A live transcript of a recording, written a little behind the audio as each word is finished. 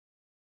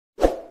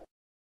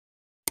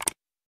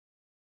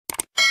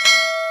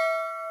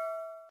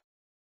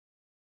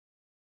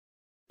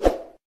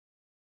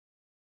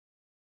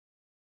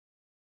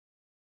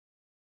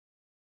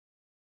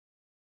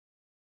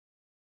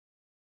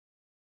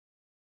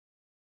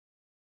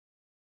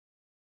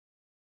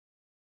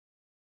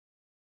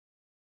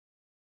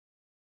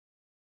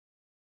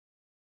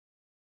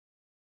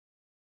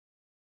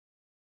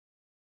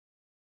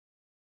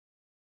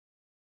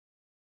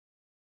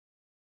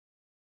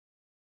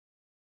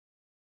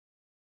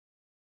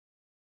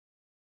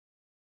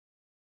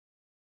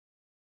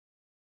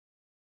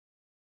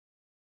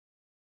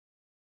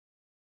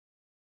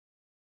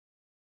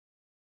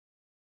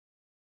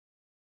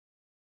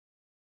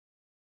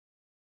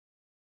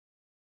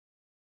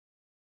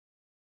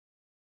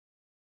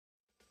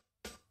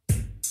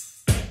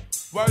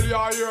Well, you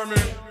hear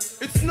me?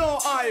 It's no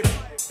hype,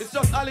 it's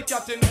just Alley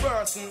Cat in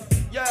person.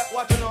 Yeah,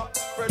 what you know?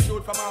 Fresh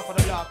shoot from off of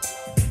the block.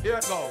 Here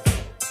it goes.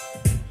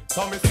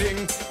 So me sing,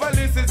 well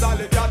this is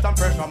Alley Cat and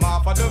fresh from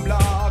off of the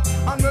block.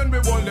 And when we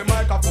hold the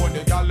microphone,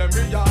 the gal them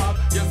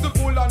react. Yes, the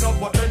full of no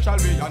potential,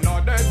 we are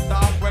not dead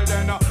stop. Well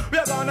then,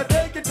 we're gonna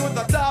take it to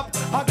the top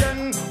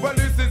again. Well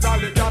this is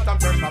Alley Cat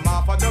and fresh from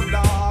off of the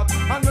block.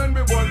 And when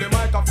we hold the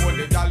microphone,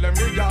 the gal them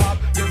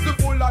react. Yes, the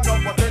full of no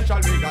potential,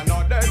 we are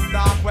not dead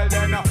stop. Well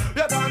then,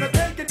 we're gonna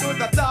take it to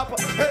the top.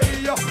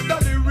 Hey, the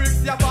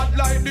lyrics ya bad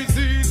like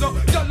disease.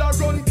 Y'all a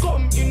run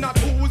come in a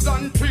twos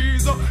and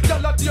threes.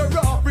 Y'all a tear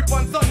off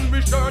ribbons and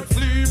me shirt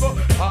sleeve.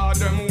 Ah,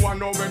 them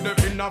one over the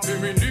finna for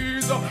me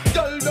knees.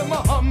 Tell them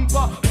a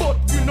hamper, but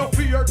we no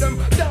fear them.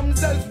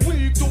 Themselves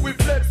weak to we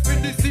flex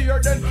with this year.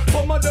 Then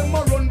some of them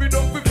a run with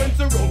up with fence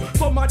around.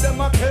 Some of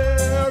them a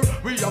care.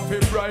 We have to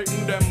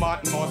brighten them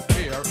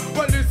atmosphere.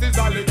 Well, this is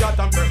Alley Cat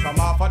and fresh from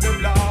off of the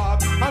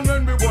block. And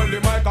when we hold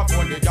the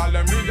microphone, the gal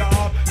them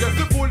react. Yes,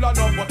 we full of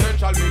no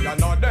potential, we are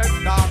not dead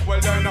stop. Well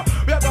then,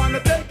 we're gonna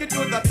take it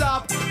to the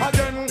top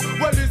again.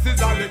 Well, this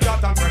is Alley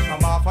Cat and fresh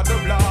from off of the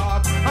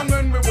block. And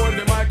when we hold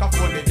the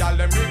microphone, the gal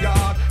them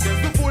react. Yes,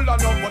 we full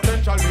of no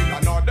potential, we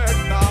are not dead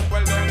stop.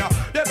 Well then,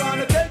 we're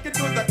gonna take it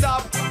to the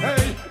top.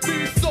 Hey,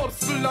 be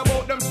subtle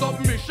about them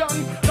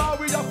submission. Cause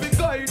we have to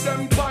guide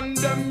them on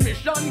them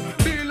mission.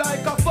 Be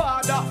like a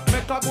father,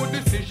 make a good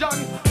decision.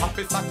 Have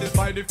to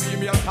satisfy the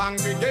female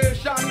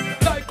congregation.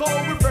 Like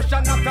how we fresh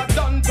and not a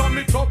done to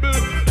me trouble.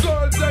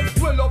 Girls them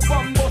swell up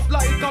and bust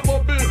like a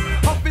bubble.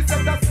 Have to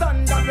set a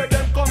standard where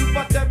them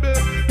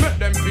comfortable. Make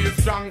them feel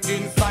strong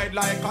inside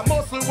like a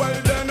muscle.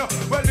 Well then,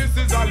 well this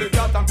is Alley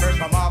Cat and fresh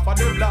from off of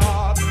the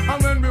block.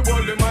 And when we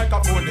hold the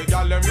microphone, the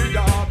gal them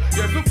react.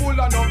 Yes, we full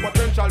of no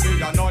potential,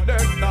 we are not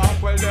dead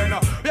stop. Well then,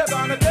 we're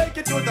gonna take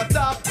it to the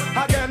top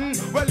again.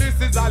 Well this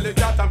is Alley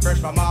Cat and fresh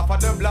from off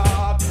of the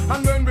block.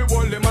 And when we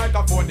hold the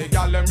microphone, the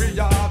gal them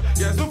react.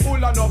 Yes, we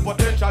full of no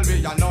potential,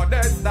 we are not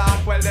dead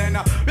stop. Well then,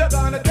 we're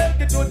gonna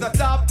take it to the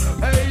top.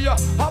 Hey, a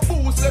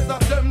boost let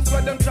of them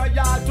sweat them try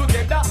all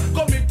together.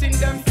 Committing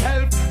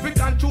themselves, we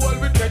control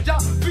with treasure.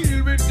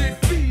 Feel with it,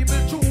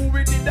 feeble, true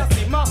with it, a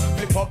simmer.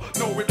 Flip up,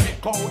 now we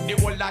pick out the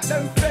whole of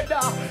them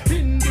feather.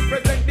 In the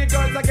present, the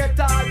girls I get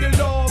all the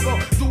love.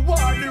 Do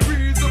all the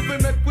reasons we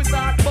make we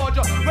start budge.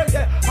 Well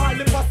yeah, all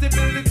the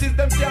possibilities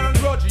them can't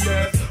grudge.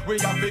 Yes, we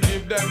have to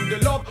give them the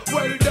love.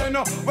 Well then,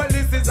 well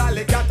this is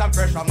Alley Cat and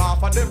fresh from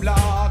off of the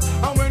block.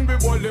 And when we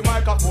hold the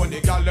microphone,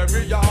 the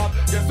gallery yard.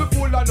 Yes, we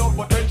full of no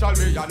potential,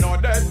 we are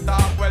not dead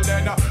stop. Well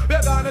then,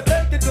 we're gonna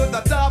take it to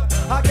the top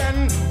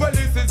again. Well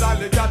this is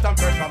Alley Cat and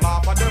fresh from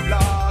off of the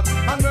block.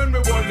 And when we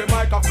hold the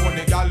microphone,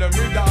 the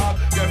gallery yard.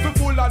 Yes, we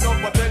full of no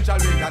potential,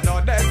 we are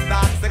not dead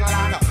stop. Sing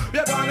along,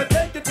 we're gonna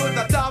take it to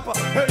the top.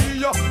 Hey,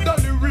 the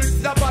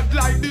lyrics are bad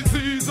like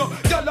disease.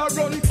 Y'all a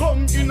run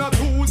come in a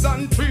twos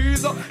and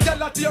threes.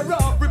 Y'all a tear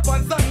off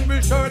ribbons and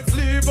me shirt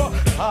sleeve.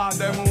 Ah,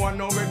 them one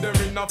know with them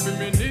in a for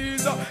me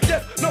knees.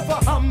 Yes, no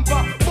for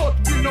hamper, but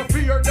we no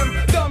fear them.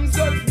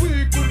 Themselves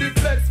weak to the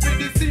flex for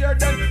this year.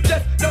 Then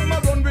yes, them a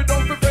run with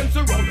them for fence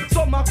around.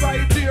 Some a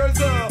cry tears.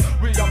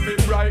 We have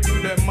to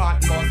brighten them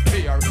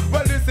atmosphere.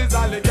 Well, this is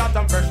Alley Cat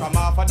and fresh from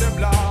off of the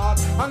block.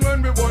 And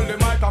when we hold the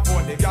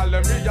microphone, the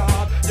gallery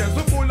yard. Yes,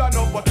 we full of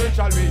no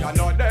potential, we are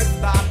not dead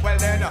stop. Well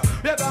then,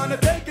 we're gonna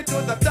take it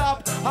to the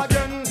top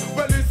again.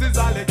 Well, this is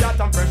Alley Cat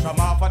and fresh from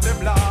off of the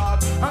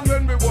block. And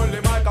when we hold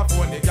the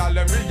microphone, the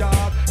gallery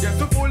yard. Yes,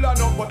 we full of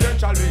no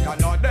potential, we are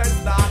not dead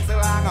stop. So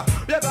long,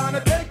 we're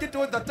gonna take it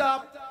to the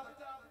top.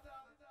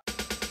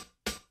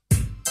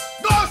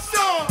 Go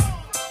so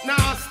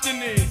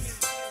nastiness.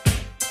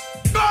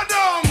 Go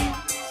down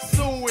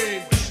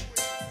sewage.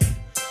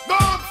 Go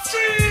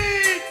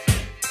upstreet.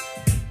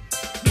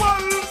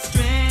 One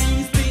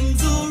strange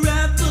things are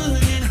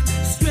happening.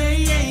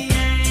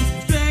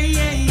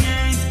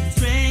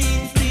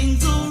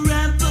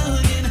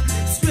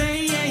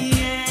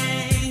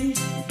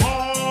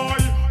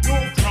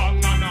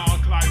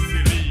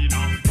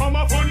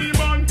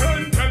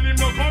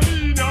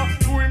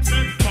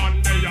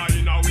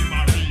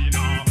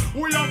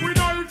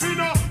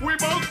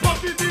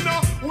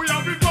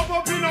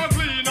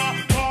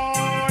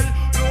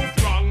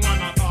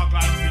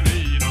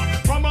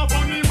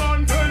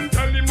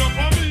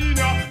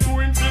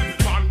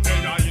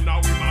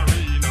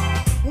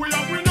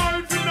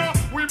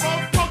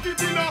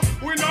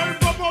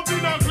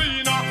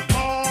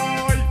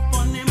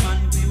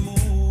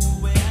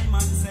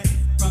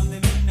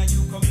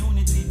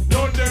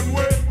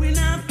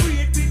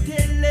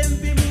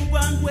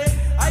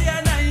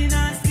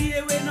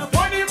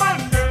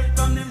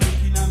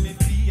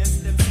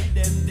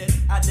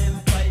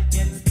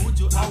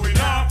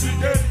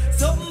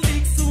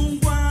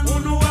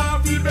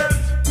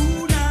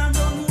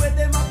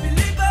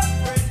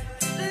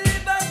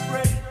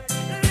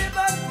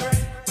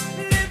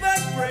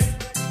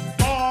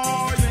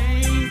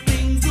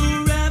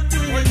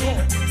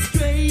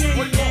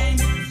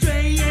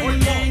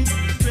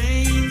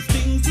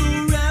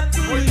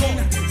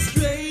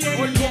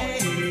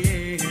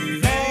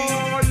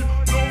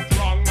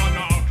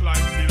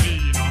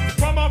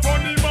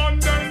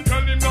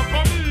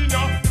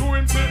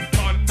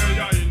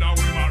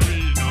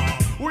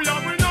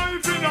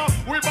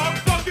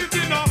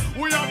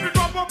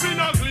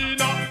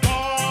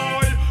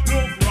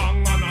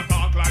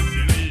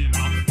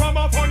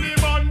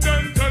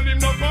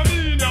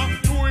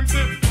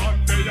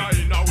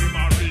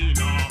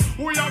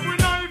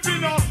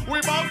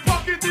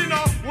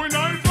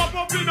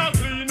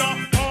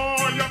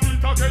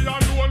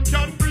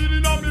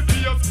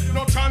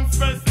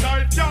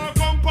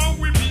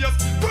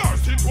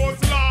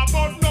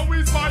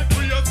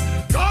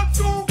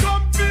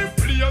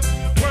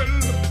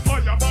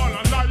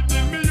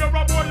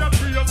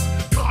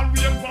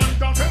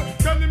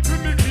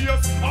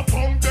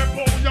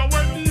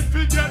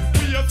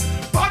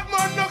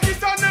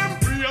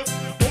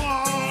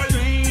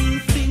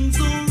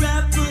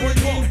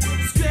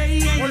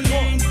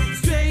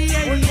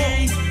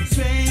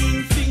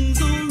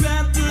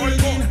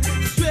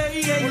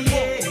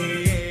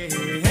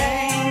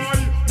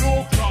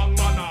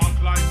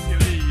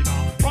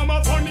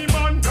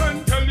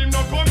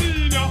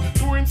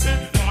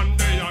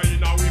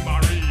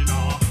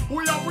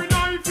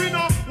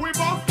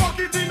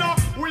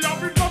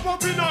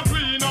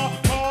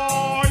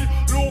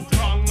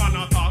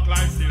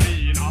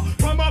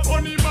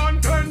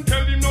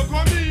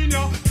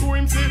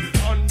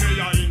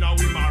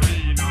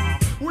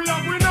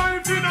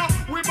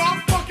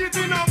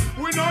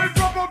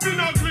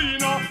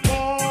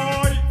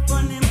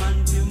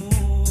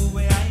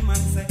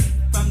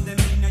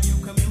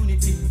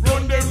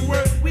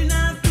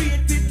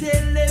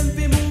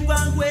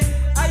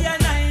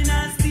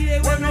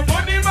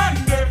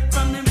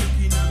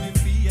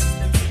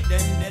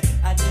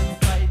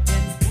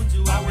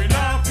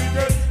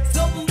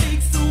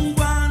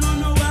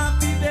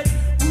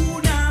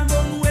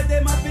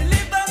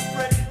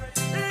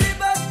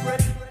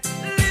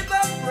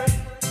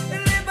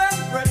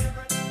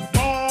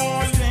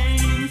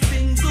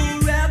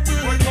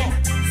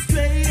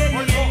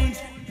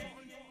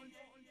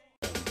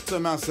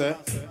 them I say.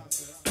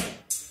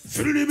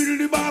 Fiddly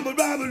biddly babble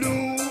babble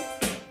doo.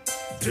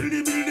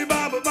 Fiddly biddly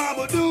babble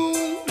babble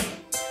doo.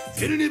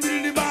 Fiddly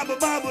biddly babble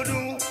babble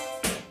doo.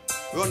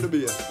 Run the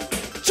bass.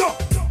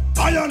 Chop!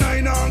 I and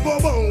I now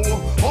go bow.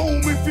 How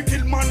me fi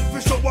kill man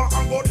fi shower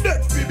and go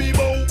dead fi be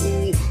bow.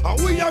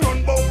 And we a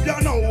run bow, ya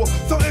know.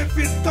 So if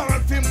it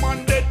start fi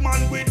man dead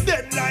man, we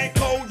dead like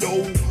how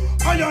yo.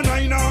 I and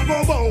I now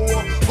go bow.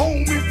 How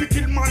me fi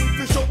kill man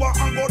fi shower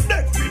and go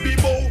dead fi be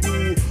bow.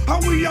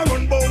 And we a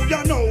run bow,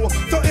 ya know.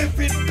 So if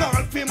it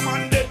start fi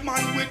man dead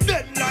man, we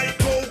dead like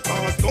how.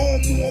 Cause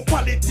no more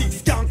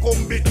politics can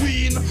come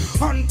between.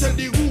 Until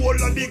the whole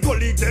of the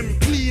gully them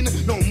clean.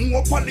 No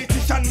more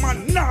politician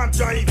man not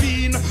drive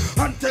in.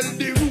 Until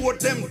the road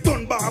them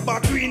done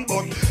Baba Green.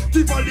 But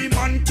Tivoli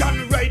man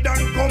can ride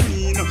and come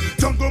in.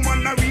 Jungle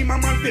man a Rima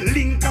man fi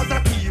link as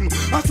a team.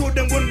 I show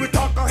them when we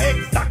talk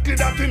exactly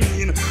that we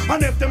mean.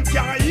 And if them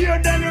can't hear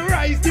then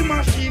rise the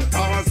machine.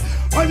 Cause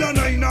I and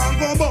I now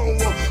go bow.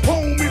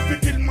 How me fi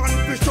kill man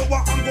fi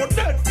shower and go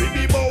dead fi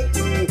the bow.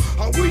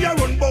 And we a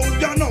run bow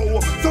ya know.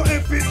 So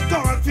if it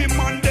can't fi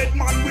man dead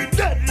man we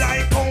dead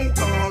like how.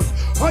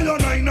 Cause I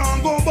and I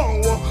now go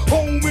bow.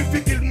 How me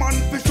fi kill man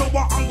fi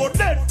shower and go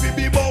dead fi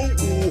be bow.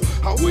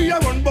 And we a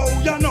run bow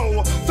ya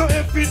know. So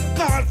if it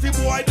can't fi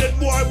boy dead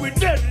boy we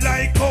dead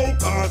like how.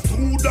 Cause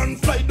two done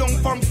fly down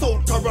from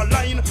South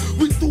Carolina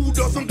with 2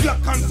 dozen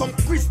Glock and some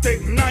Chris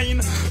Tech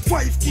 9.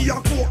 5 key a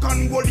coke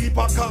and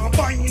Wolipa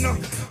carbine.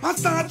 I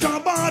start your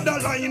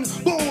borderline.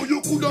 Boy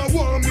you coulda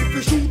want me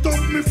fi shoot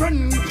up me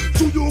friend.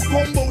 So you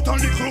come out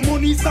and little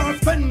money start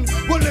spend.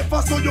 Well if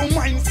I saw your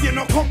mind stay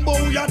no come bow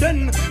ya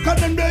then. Cause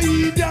them the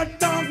idiot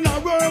talk na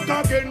work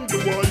again. You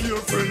are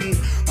your friend.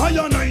 I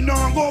and I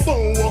now go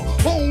bow.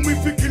 How me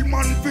fi kill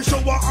man fi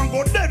shower and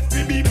go dead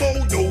fi be bow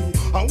yo.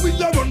 And we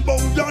a run bow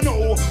ya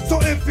know. So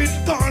if it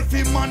can't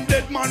fi man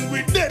dead man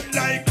we dead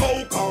like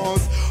how.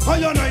 Cause I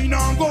and I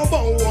now go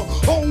bow.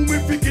 How me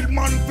fi kill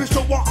man fi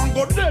shower and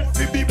go dead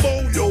fi be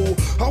bow yo.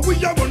 And we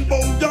a run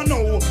bow ya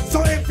know.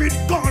 So if it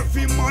can't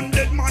fi man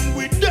dead man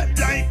we dead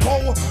like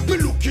how. Me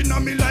looking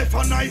at me life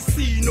and I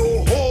see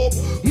no hope.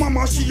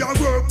 Mama she a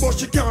work but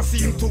she can't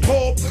seem to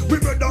cope. We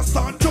better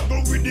start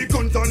juggle with the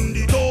guns and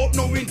the dope.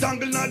 Now we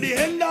tangle at the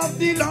end of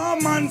the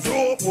lawman's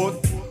rope.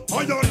 But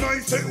I and I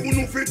say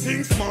uno fi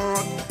think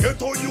smart.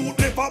 Get all you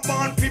never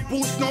born fi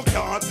push no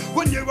cart.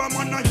 When you're a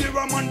man and you're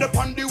a man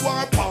depend the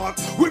war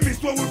part. We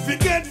miss what we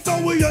forget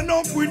so we end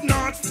up with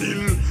not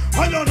still.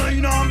 I and I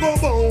now go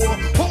bow.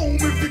 How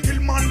me fi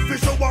kill man fi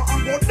shower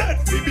and go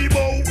dead fi be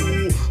bow.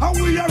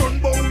 And we a run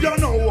bow you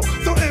know.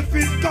 So if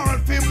it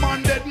can't fi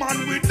man dead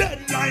man we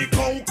dead like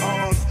how.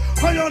 Cause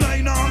I and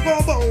I now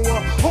go bow.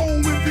 How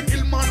me fi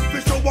kill man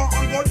fi shower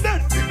and go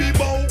dead fi be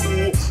bow.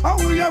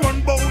 And we a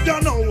run bow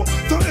you know.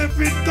 So if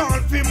it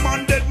can't fi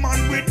man dead man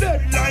we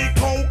dead like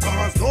how.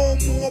 Cause no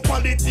more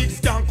politics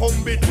can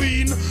come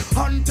between.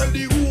 Until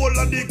the whole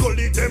of the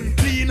gully them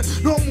clean.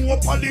 No more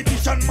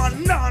politician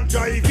man not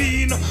drive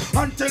in.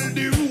 Until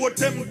the road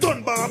them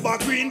done Baba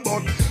Green.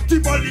 But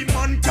Tivoli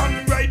man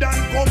can ride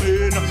and come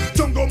in.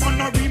 Jungle man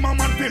a Rima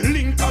man fi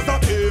link as a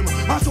team.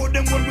 I show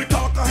them when we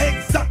talk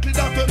exactly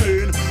that we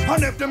mean.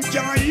 And if them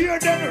can't hear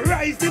then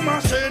rise the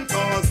machine.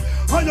 Cause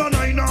I and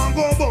I now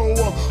go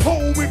bow.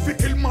 How we fi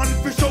kill man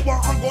fi shower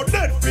and go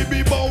dead fi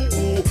be bow.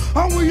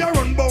 And we a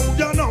run bow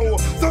ya know.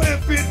 So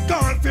if it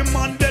can't fi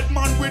man dead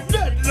man we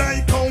dead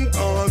like how.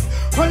 Cause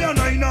I and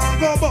I now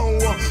go bow.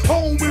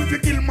 How we fi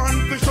kill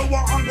man fi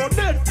shower and go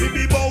dead fi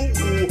be bow.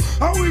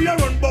 And we a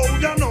run bow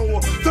ya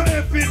know. So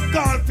if it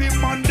can't fi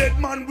man dead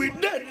man we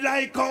dead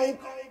like how.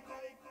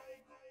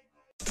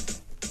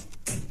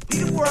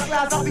 The poor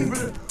class of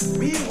people,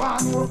 we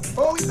want more.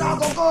 Oh, it's all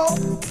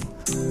go.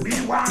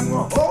 We want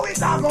more. Oh,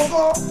 it's all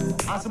go.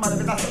 As a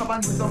man, better stop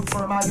and do some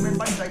firm argument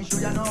for this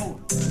issue, you know.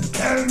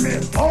 Tell me,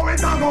 how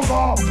it's all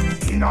go.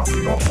 Enough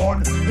to go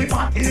fun. If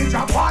I teach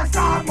a boy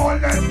start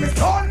molest me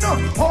son.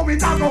 How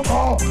it's all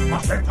go.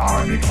 I set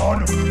on me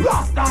gun.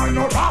 Rasta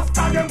no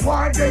Rasta, them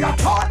boy they a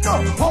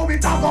ton. How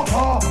it's all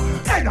go.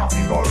 Enough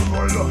to go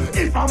roll.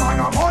 If a man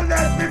a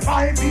molest me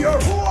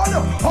 5-year-old.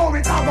 How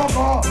it's all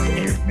go.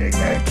 If me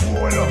get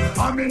cool.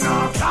 I mean,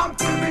 not stop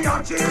till me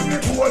achieve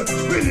me goal.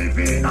 We live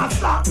in a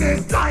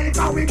slackness like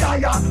a we die.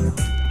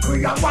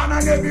 We are one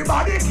and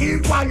everybody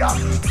keep quiet.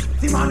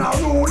 The man a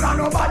rule and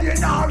nobody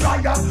now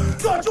riot.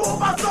 Judge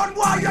over son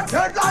boy you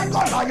dead like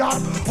a lion.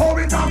 How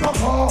it a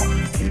go.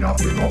 Enough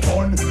to go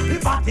fun.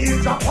 If I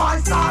teach a boy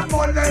start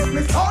molest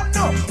me son.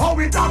 How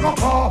it a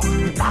go.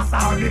 That's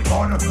how we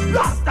fun.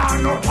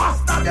 Rasta no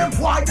Rasta them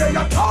boy they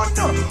a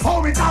ton.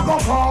 How it a go.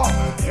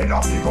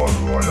 Enough to go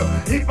roll.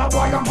 If a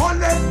boy a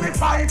molest me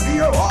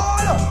 5-year-old.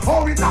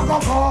 How it a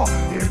go.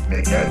 If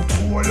me get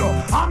cool.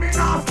 I mean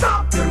not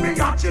stop till me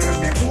achieve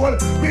me goal.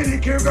 Me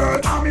little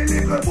girl and me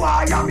little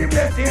boy and me me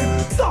blessing.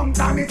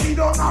 Sometimes me see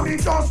down and me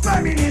just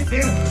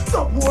reminiscing.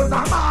 Suppose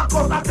I'm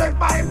Marcus I take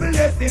Bible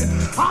lesson.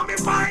 And me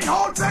find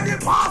out when the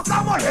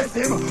pastor molest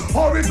him.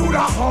 Hurry to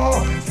the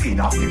car, skin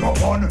up the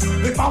gun.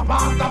 If I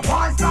pass the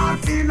price and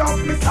feel up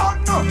me son.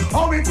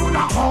 Hurry to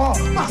the car,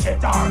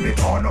 machete on the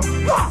gun.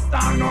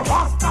 Rasta no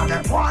Rasta,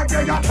 them boy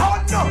get a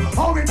ton.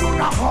 Hurry to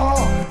the car,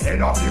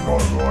 head up the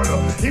gun roll.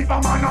 If a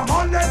man a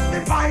molest me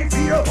 5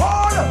 years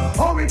old.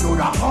 Hurry to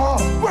the car,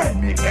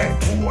 when me get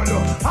cool.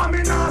 And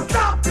me not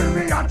stop till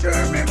me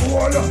achieve me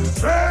goal.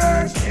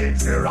 Strange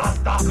things the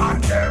Rasta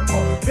condemn.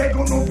 They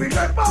gonna be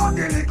left for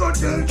the little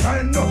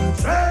children.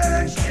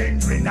 Strange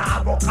things we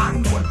not go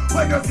condone.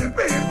 When you see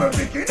people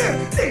picking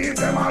it, leave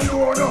them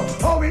alone.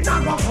 Oh, we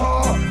not go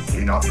call,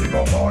 skin up the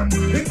gun.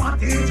 If a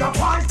teacher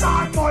boy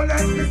start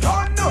molest me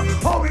son.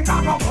 Oh, we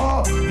not go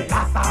call, the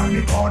last time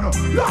me gun.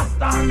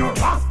 Rasta no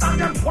Rasta,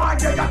 them boy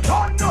get a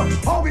ton.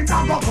 Oh, we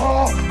not go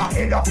call,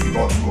 ahead of the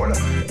gun roll.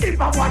 If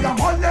a boy a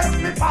molest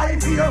me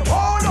 5 years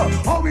old.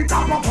 Oh, we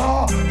not go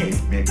call,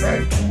 if me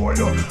get cool.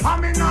 I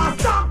mean not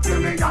stop till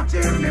me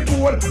achieve me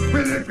goal.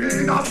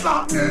 Filipina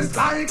slackness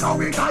like how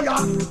we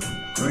tired.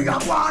 We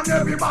have one,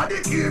 everybody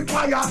keep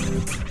quiet.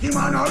 Him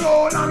man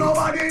alone and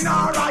nobody in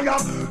a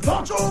riot.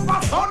 Don't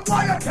over son,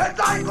 quiet head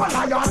like a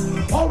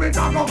lion. How we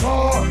talk a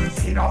go,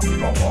 skin up the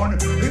gun.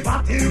 If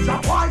a teacher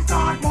boy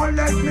start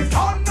molest me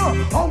son.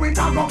 How we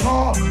talk a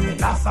go, the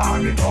last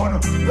on the gun.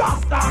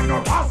 Rasta no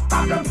Rasta,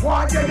 them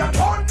boy get a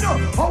ton.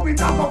 How we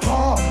talk a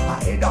go,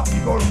 ahead of the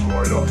gun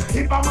roll.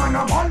 If a man a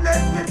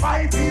molest me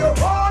 5 years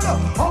old.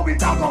 How we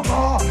talk a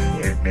go,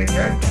 if me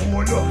get cool.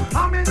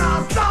 I mean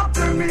not stop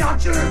till me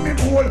achieve me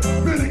goal.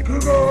 Me little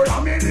girl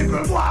and me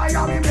little boy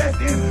and me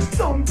blessing.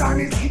 Sometimes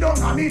me see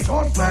down and me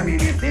just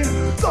reminiscing.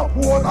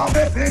 Suppose a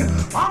blessing.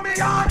 And me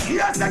heart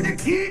here said the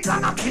teacher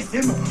and I kiss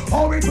him.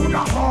 How we do the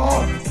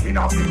car, skin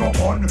up the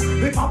gun.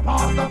 If I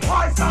pass the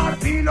price and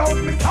feel out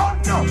me son.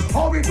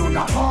 How we do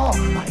the car, I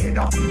head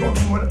up the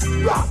gun.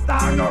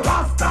 Rasta no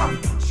Rasta.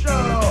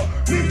 Sure,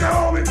 me say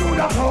how we do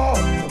the car.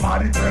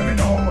 Somebody tell me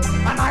no.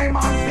 And I'm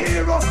on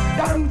zero,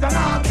 down to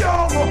not yo.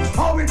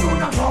 How we do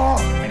the car,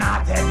 me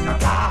not take no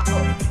talk.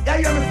 Yeah,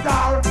 you're the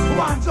star,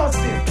 one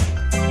justice.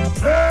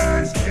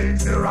 Strange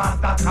things the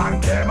Rasta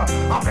condemn. I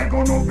beg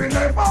you no be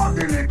left out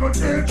the little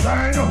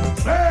children.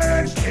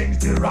 Strange things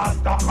the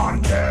Rasta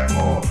condemn.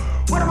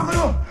 What am I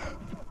gonna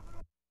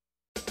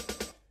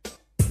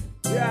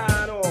do? Yeah,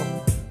 I know.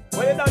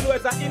 What you don't know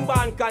is an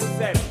inbound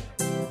concept.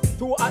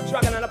 2 hot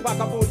dragon and a pack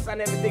of boots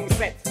and everything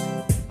set.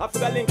 I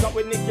forgot to link up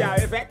with Nicky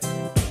Effect.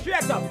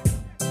 Straight up.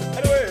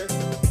 Anyway,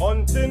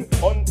 hunting,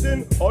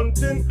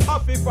 I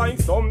fi find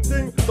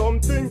something.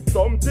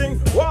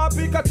 Want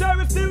pick a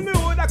cherry, still me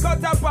woulda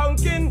cut a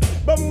pumpkin.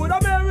 But woulda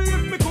marry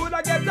if me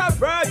coulda get a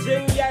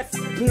virgin, yes.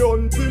 Me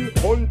hunting,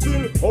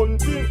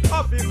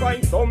 I fi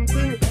find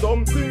something.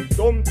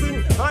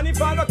 And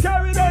if I no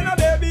carry then a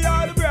baby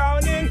all the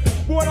browning.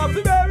 Wanna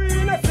fi bury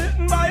in a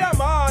sitting by a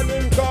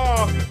morning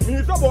car.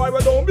 Me's a boy we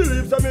don't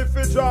believe so me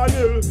fi draw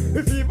nil.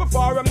 If even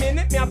for a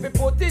minute me have to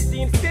put it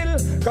in still.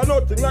 Cause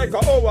nothing like a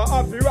hour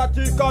of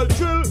radical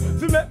chill.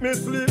 Fi make me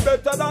sleep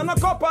better than a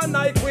cup of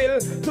NyQuil.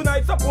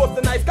 Tonight supposed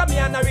to nice cause me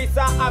and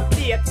Arisa have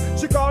date.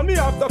 She call me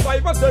after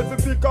 5 and said fi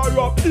pick her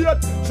up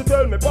 8. She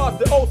tell me pass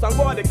the house and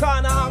go to the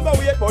corner and go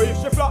wait. But if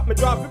she flop me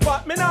drop it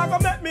back, me nah go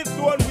make me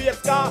stone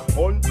wait. Cause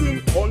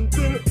hunting,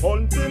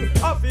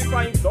 I fi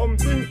find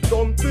something.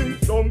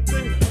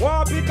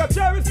 Want pick a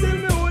cherry, still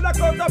me woulda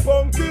cut a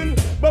pumpkin.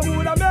 But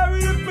woulda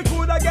marry if me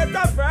coulda get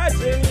a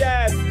virgin,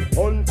 yes.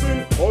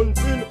 Hunting,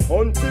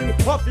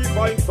 I fi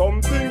find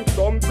something.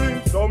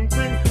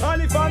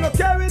 And if I no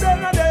carry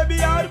then a day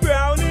be all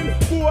browning.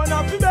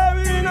 Wanna fi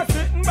bury in a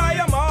sitting by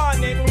a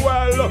morning.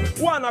 Well,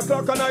 1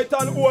 o'clock a night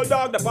and old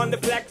dog up on the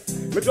flex.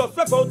 Me just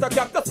left out a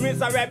Cactus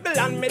Smith, a rebel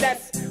and me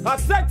desk. A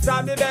sex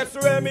are the best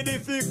remedy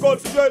for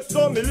stress.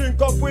 So me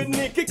link up with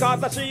Nikki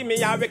cause she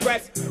me a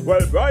request.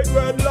 Well, bright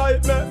red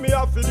light make me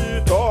a fi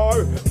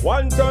detour.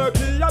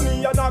 1:30 and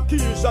me and a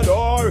Keisha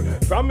door.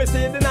 From me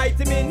see the night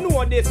me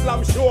know this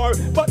slam sure.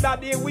 But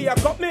that day we a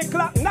cut me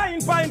clock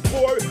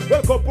 9.4.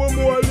 Well, couple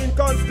more link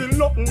and still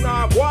nothing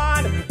have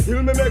one.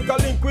 Till me make a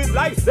link with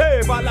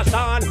Lifesaver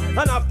Lashan.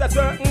 And after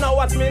certain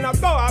hours me not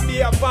go a be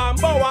a farm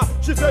bower.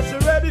 She said she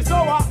ready so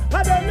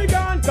and then me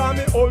gone call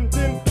me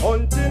hunting.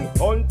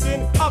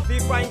 I fi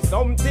find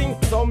something.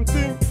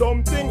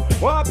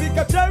 Want pick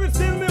a cherry,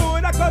 still me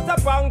woulda cut a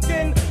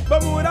pumpkin.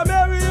 But woulda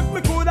marry if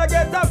me coulda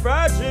get a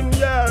virgin,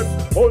 yes.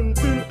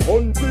 Hunting,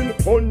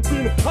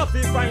 I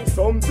fi find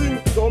something.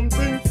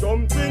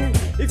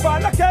 If I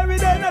no carry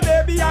then a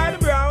day behind the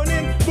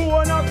browning.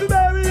 Born off the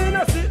berry in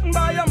a sitting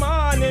by a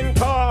morning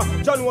car.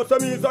 John was a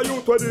means a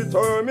youth were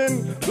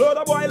determined. Blood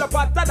a boil up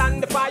hotter than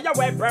the fire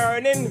we're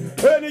burning.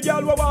 Any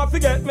girl who want to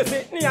get me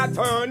sitting here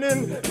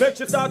turning. Make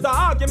she start an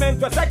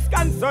argument with sex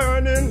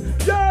concerning.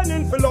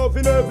 Yearning for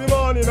loving every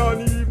morning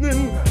and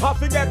evening. I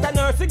forget a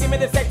nurse to give me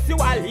the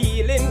sexual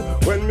healing.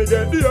 When me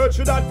get the urge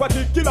to that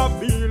particular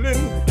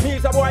feeling.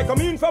 Me's a boy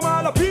come in from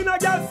all up in a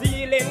girl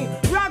ceiling.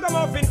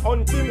 Ragamuffin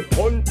hunting.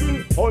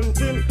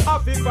 I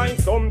fi find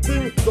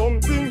something.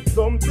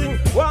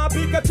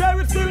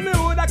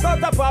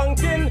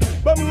 spanking.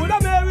 Bermuda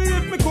Mary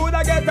if me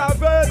coulda get a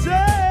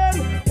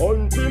virgin.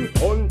 Hunting,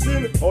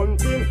 hunting,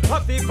 hunting.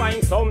 Have to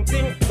find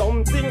something,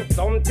 something,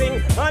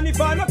 something. And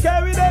if I no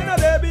carry then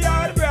they be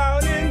all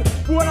browning.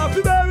 One have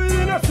to bury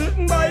in a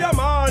sitting by a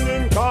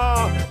morning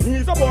car.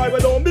 He's a boy we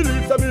don't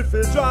believe so me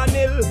fi draw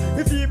nil.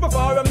 If even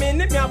for a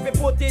minute me have to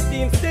put it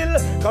in still.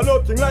 Cause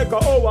nothing like a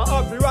hour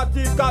of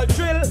radical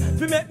drill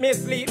to make me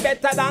sleep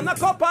better than a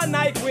cup of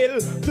night will.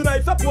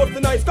 Tonight suppose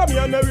the night come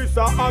here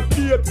Nerissa and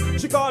 8.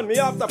 She call me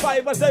after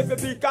 5 and say fi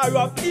pick her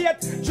up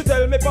 8. She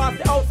tell me pass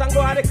the house and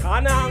go at the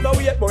corner and go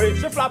wait. But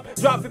if she flap,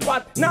 drop the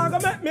pot. Now go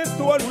make me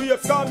stone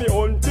waves. Call me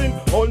hunting,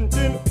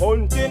 hunting,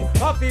 hunting.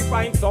 Have to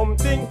find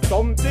something,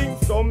 something,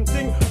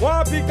 something.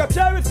 Wanna pick a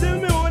cherry, still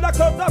me woulda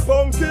cut a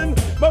pumpkin.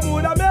 But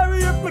woulda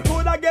marry if me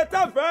coulda get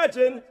a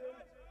virgin.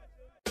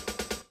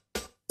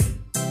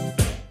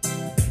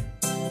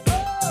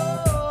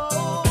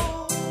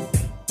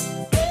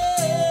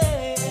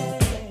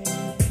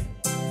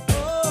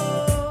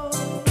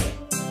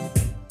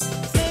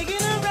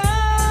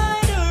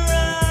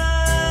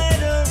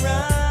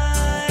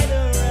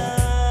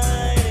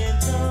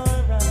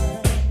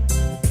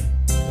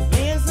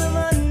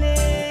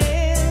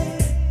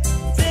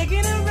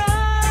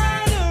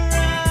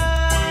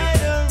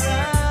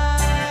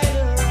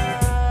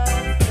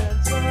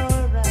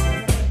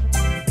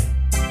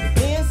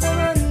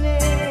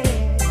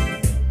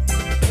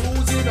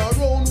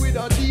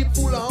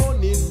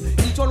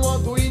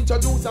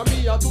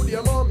 To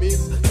their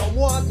mummies. Some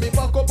want me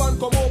back up and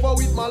come over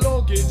with my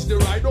luggage. The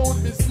ride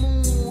won't be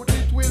smooth,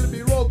 it will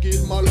be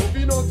rugged. My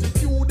loving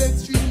attitude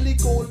extremely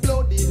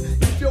cold-blooded.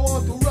 If you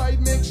want to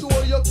ride, make sure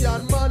you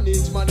can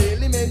manage. My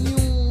daily menu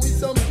is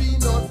some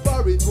peanut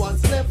porridge.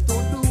 What's left to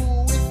do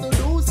is to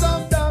do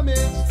some damage.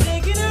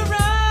 Taking a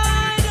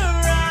ride, a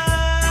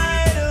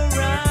ride, a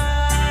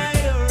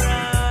ride, a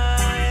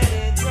ride.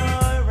 It's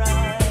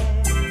alright.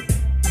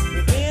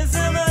 We're paying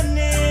some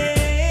money.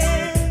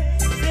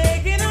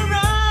 Taking a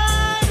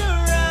ride, a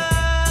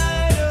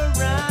ride, a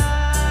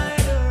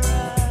ride, a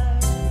ride.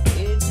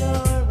 It's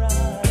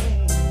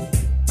alright.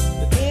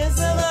 We're paying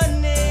some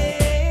money.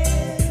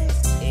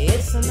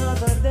 It's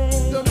another day.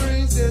 The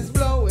breeze is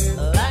blowing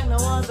Like no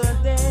other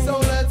day. so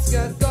let's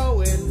get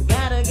going.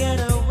 Gotta get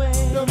away.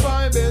 The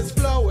vibe is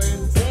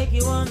flowing. Take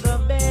you on the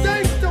bed.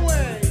 Take the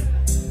way.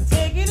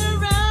 Taking a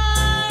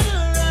ride, a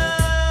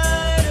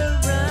ride, a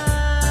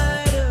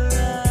ride, a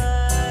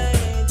ride.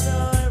 It's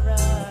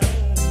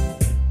alright.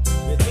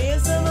 With me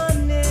some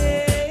money.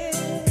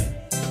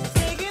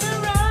 Taking a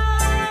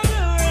ride,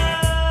 a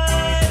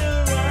ride, a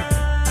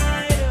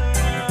ride, a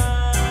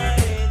ride.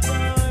 It's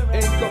alright.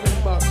 Ain't coming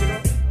back, you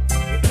know.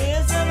 With me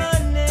some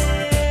money.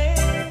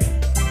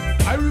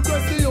 I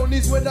request the only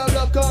when I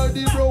black on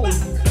the road.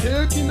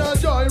 Taking a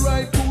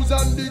joyride cruise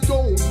on the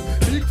town.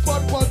 Big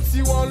fat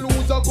patsy want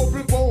lose a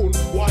couple pound.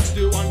 Watch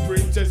the one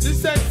princess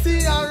is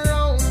sexy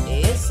around.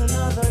 It's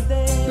another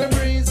The day.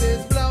 breeze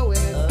is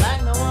blowing,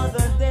 Like no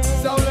other day.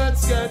 so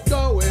let's get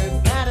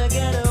going. Gotta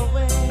get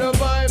away. The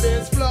vibe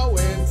is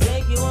flowing.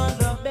 Take you on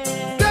the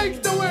bed.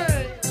 Take the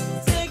way.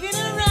 Taking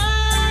a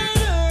ride,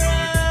 a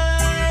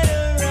ride,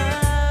 a ride, a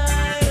ride.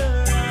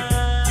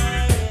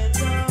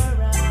 It's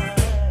alright.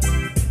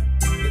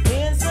 We're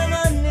paying some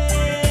money.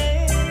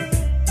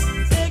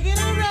 Taking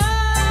a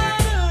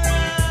ride, a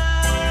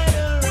ride,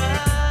 a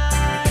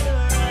ride, a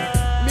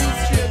ride. Me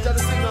straight to the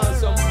signal,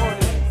 some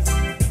honey.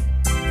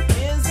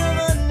 Paying some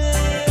money.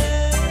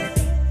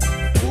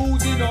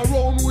 Cruising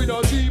around with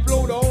a jeep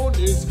load of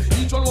honeys.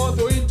 Each one want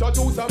to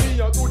introduce me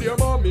to their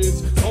mummies.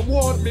 Some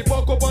want me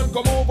back up and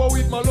come over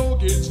with my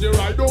luggage. The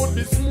ride don't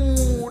be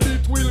smooth,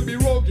 it will be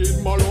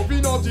rugged. My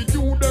loving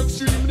attitude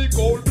extremely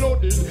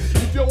cold-blooded.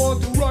 If you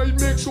want to ride,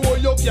 make sure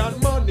you can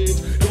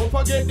manage. Don't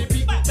forget the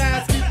big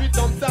task, give it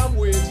some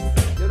sandwich.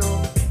 You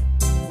know,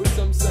 with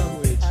some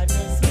sandwich. I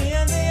just me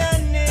and the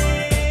honey.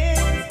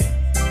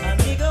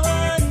 Amigo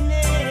honey.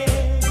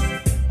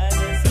 I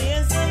just me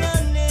and some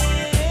honey.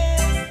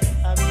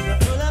 Amigo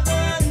full of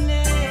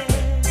honey.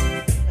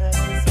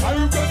 I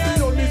request the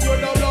only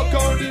when I block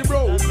on the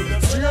road.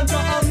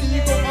 Stranger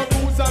amigo, a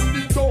cruise on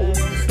the town.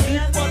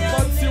 Big fat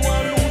patsy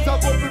want lose a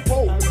couple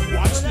pound.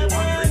 Watch the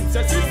one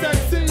princess is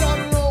sexy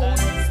and round.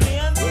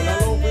 When I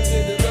love is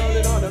in the girl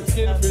in all them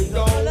skin fit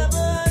down.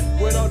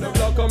 When all them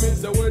black come in,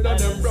 say where than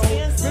them brown.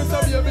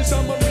 Mr. Baby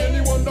Shama,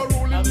 really want the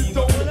rule in the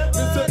town.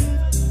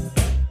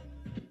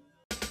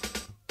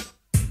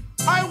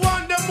 I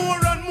want them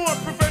more and more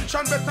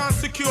prevention, better and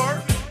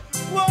secure.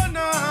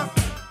 Wanna.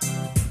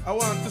 I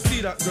want to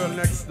see that girl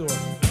next door,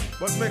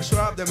 but make sure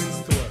I have them in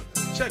store.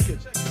 Check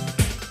it.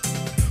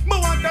 Me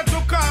want to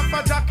took off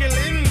for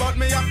Jacqueline, but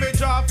me have to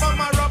draw for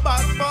my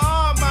robbers,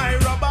 for my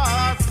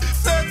robbers.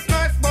 Sex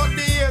nice, but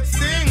the hate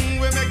sting.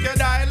 We make you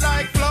die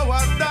like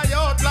flowers, die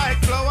out like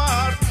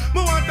flowers.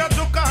 Me want to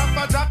took off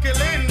for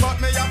Jacqueline,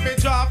 but me have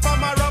to draw for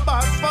my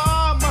robbers,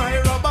 for my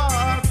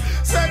robbers.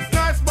 Sex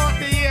nice, but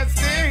the hate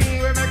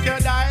sting. We make you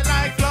die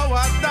like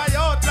flowers, die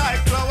out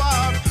like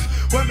flowers.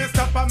 When me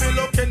stop and me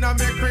looking at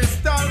me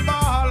crystal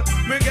ball,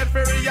 me get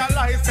to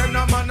realize and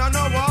a man on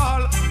a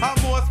wall. A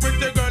most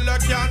pretty girl you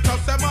can't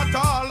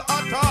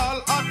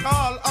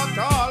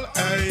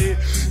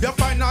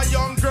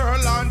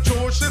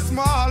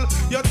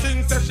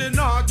she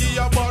not give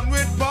you bun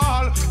with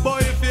ball.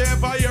 But if you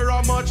ever hear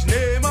how much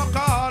name I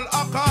call,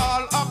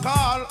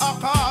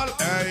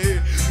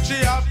 hey. She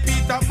have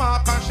Peter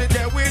Mark and she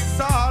there with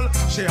Saul.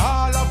 She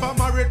all of a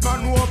married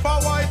man over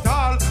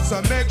Whitehall.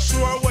 So make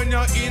sure when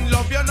you're in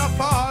love you not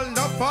fall,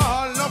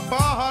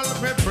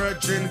 me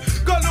brethren.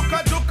 Go look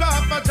at Juka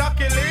for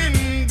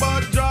Jacqueline,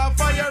 but draw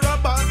fire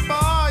robbers.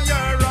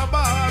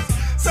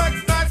 Sex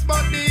nice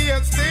but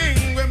the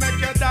sting. We make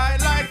you die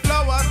like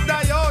flowers,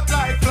 die out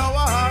like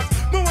flowers.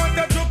 Me want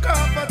to Juka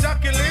for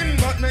Jacqueline,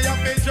 but me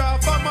have to draw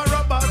for my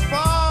robbers,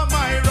 for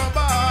my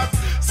robbers.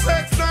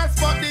 Sex nice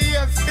but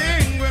the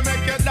sting. We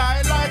make you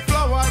die like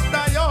flowers,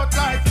 die out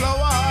like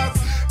flowers.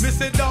 Me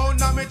sit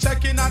down and me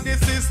checking on the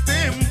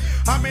system,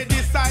 and me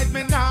decide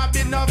me nah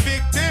be no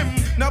victim.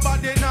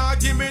 Nobody nah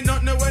give me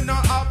nothing when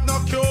I have no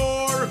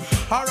cure.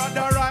 I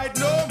rather ride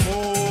no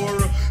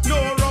more.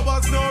 No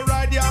robbers, no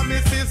ride, yeah, me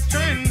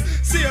string.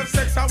 Safe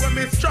sex are when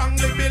me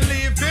strongly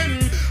believe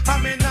in. I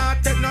me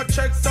not take no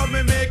checks, so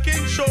me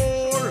making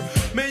sure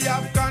me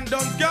have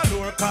condom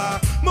galore.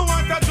 Me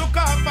want to look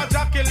out for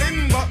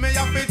Jacqueline, but me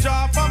have to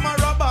draw for my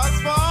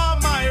robbers, for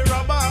my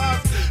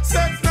robbers.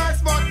 Sex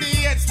nice, but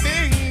the H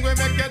thing we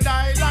make you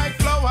die like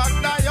flowers,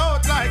 die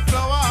out like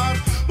flowers.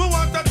 Me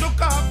want to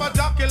look out for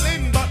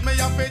Jacqueline, but me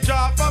have to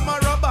draw for my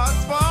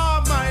robbers,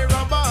 for my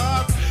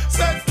robbers.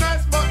 Sex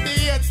nice, but the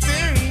H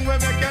thing we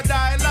make you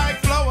die like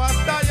flowers,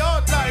 die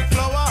out like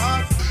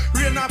flowers.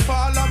 Rain a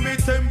fall and me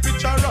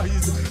temperature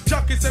rise.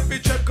 Jackie say fi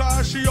check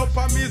her, she up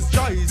and miss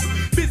choice.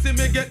 Busy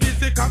me get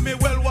busy cause me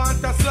well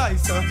want a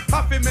slice.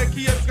 Happy make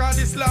ears cause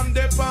the slam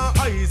dip on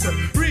eyes.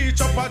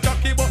 Reach up a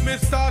Jackie but me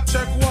start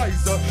check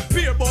wise.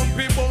 Peer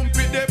bumpy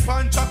dip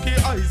on Jackie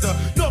eyes.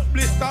 No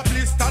blister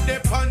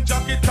dip on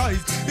Jackie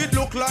ties. It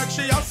look like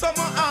she has some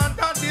hand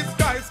and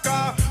disguise.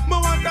 Cause me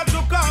want to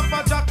look out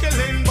for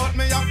Jacqueline, but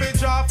me have to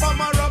draw for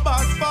my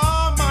robbers,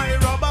 for my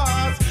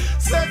robbers.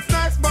 Sex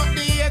nice but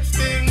the H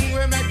thing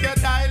we make you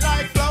die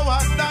like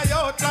flowers, die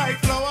out like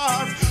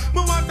flowers.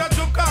 Me want to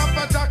look out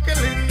for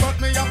Jacqueline, but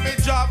me have to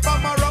draw for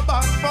my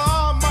robbers,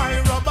 for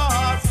my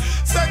robbers.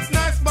 Sex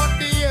nice but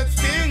the H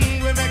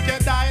thing we make you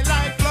die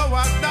like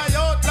flowers, die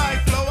out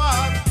like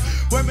flowers.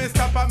 When me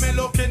stop and me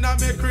looking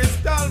at me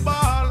crystal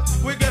ball,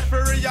 we get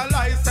to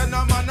realize and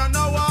a man on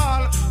a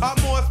wall. A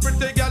most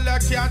pretty girl you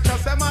can't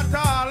trust them at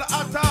all.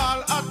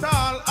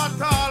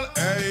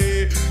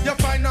 Hey, you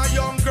find a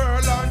young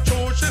girl and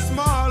true she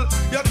small.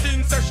 You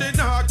think that she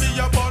not give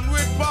you bun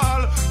with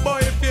ball.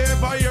 But if you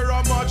ever hear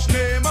how much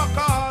name I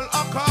call,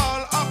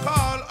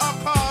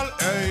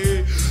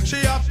 hey. She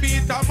have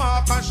Peter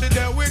Mark and she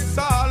there with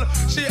Saul.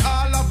 She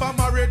all of a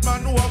married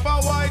man over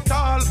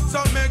Whitehall.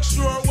 So make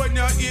sure when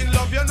you're in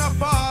love you not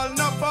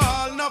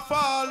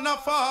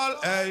fall,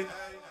 hey.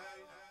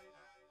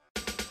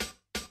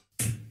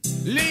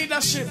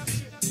 Leadership.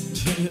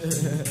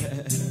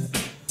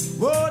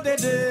 What they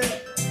do,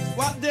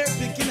 what they're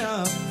picking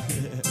up.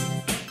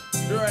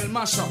 Real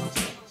mashup.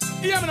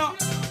 Hear me now.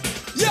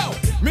 Yo,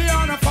 me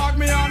on a fog,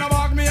 me on a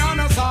bog, me on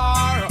a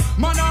star.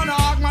 Man on a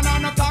hog, man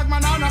on a tag,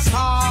 man on a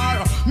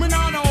star. Me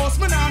on a house,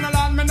 me on a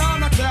land, me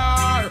on a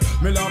car.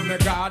 Me love me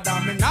God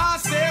and me not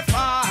stay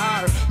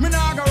far. Me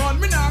not go run,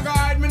 me not go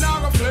hide, me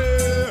not go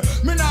flee.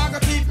 Me not go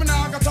thief, me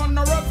not go turn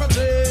no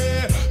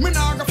refugee. Me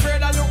not go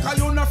afraid of you, cause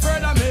you not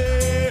afraid of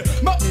me.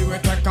 But me will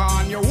take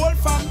on your whole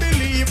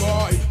family,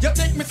 boy. You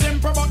think me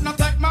simple, but not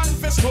take man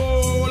for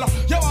school.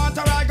 You want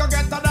to ride, go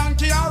get a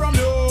donkey or a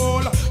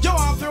mule. You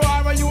want to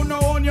ride where you know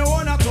on your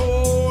own at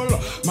all.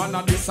 Man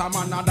a this, a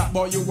man a that,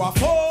 boy you a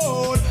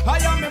fool. I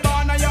am me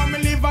born, I am me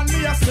live and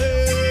me a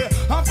stay.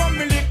 And from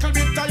me little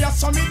bit I just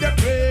saw me the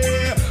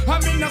play. I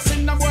me no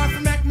sin no boy to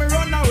make me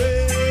run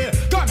away.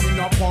 Cause me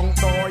no punk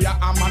boy, yeah,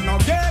 I'm a no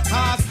gay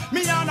cause.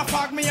 Me on a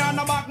fog, me on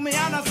a back, me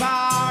on a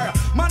star.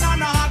 Man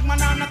on a hog,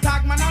 man on a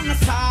tag, man on a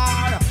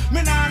star. Me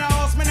on a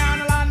house, me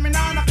on a land, me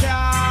on a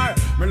car.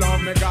 Me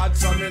love me God,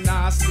 so me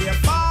not stay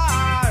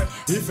far.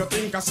 If you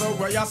think I saw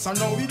where yes, I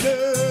know we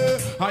there.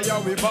 I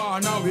how we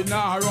born, now we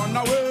not run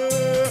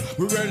away.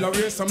 We will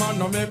away some man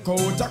no make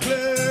out a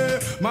clay.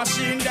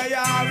 Machine they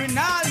are, we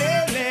not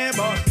lay,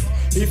 but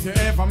if you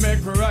ever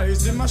make a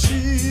rising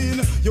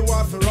machine, you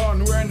have to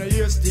run when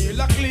you still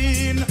a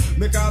clean.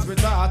 Because we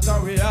thought how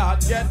we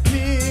had get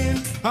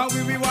mean. And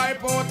we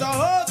wipe out a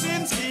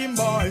housing scheme,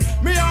 boy.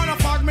 Me on a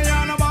fog, me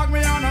on a bag,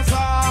 me on a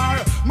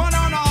star. Man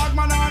on a hog,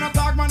 man on a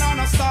tag, man on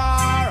a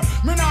star.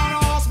 Me on a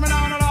house, me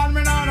on a land,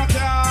 me on a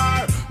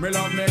car. Me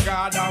love me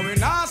God and we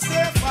not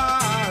stay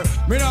far.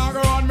 Me not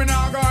go run, me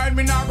not go hide,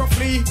 me not go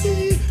flee.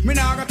 Me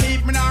not go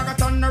thief, me not go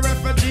turn a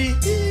refugee.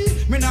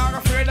 Me not go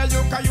afraid of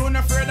you, cause you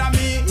not afraid of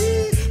me.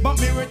 But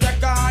me will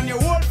take on your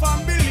whole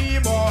family,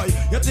 boy.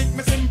 You think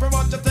me simple,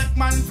 but you take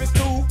man for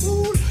stool.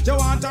 You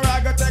want a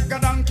rag, you take a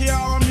donkey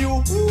or a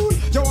mule.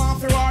 You want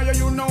for warrior,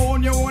 you know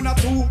own you own a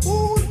tool.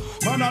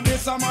 Man on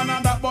this, a man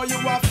on that, boy, you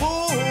a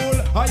fool.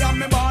 I am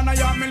me born, I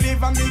am me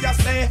live and me a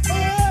stay.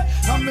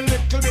 I'm a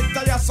little bit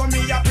tired, so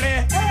me a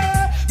play.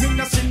 Me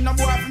no sin no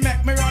boy to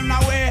make me run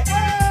away.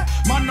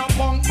 Man no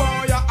punk boy,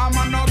 I'm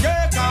a no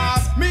gay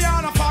cause. Me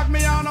on a fog,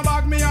 me on a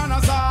bag, me on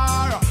a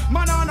star.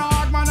 Man on a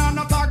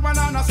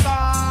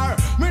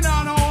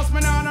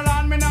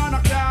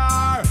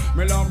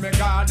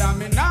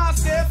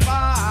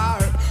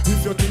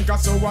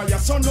so why you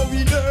son no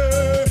we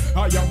there?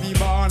 I have be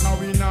born and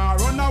we not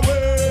run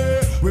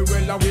away. We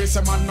well away,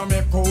 some man no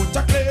make out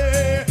a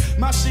clay.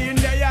 Machine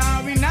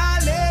there, we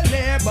not lay.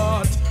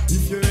 But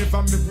if you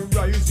ever make me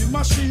rise the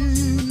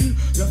machine,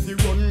 you have to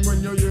run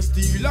when you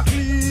steal a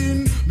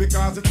clean.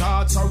 Because the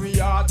thoughts how we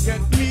heart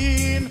get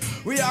mean.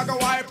 We are go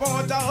wipe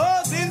out the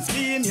holes in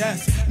skin,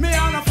 yes. Me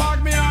on a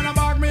fog, me on a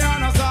bag, me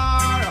on a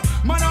star.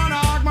 Man on a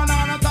hog, man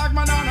on a tag,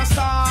 man on a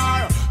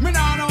star. Me on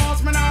a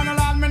house, me on a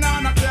land, me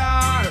on a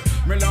car.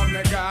 Me love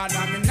me God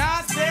and me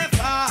not stay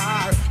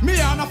far.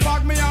 Me on a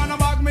fog, me on a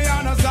bag, me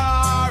on a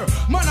star.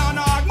 Man on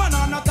a hog, man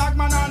on a tag,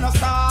 man on a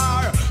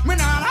star. Me on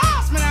a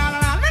house, me on a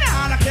land, me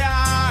on a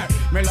car.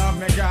 Me love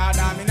me God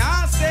and me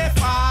not stay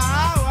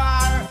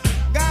far.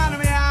 God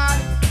me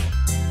hard.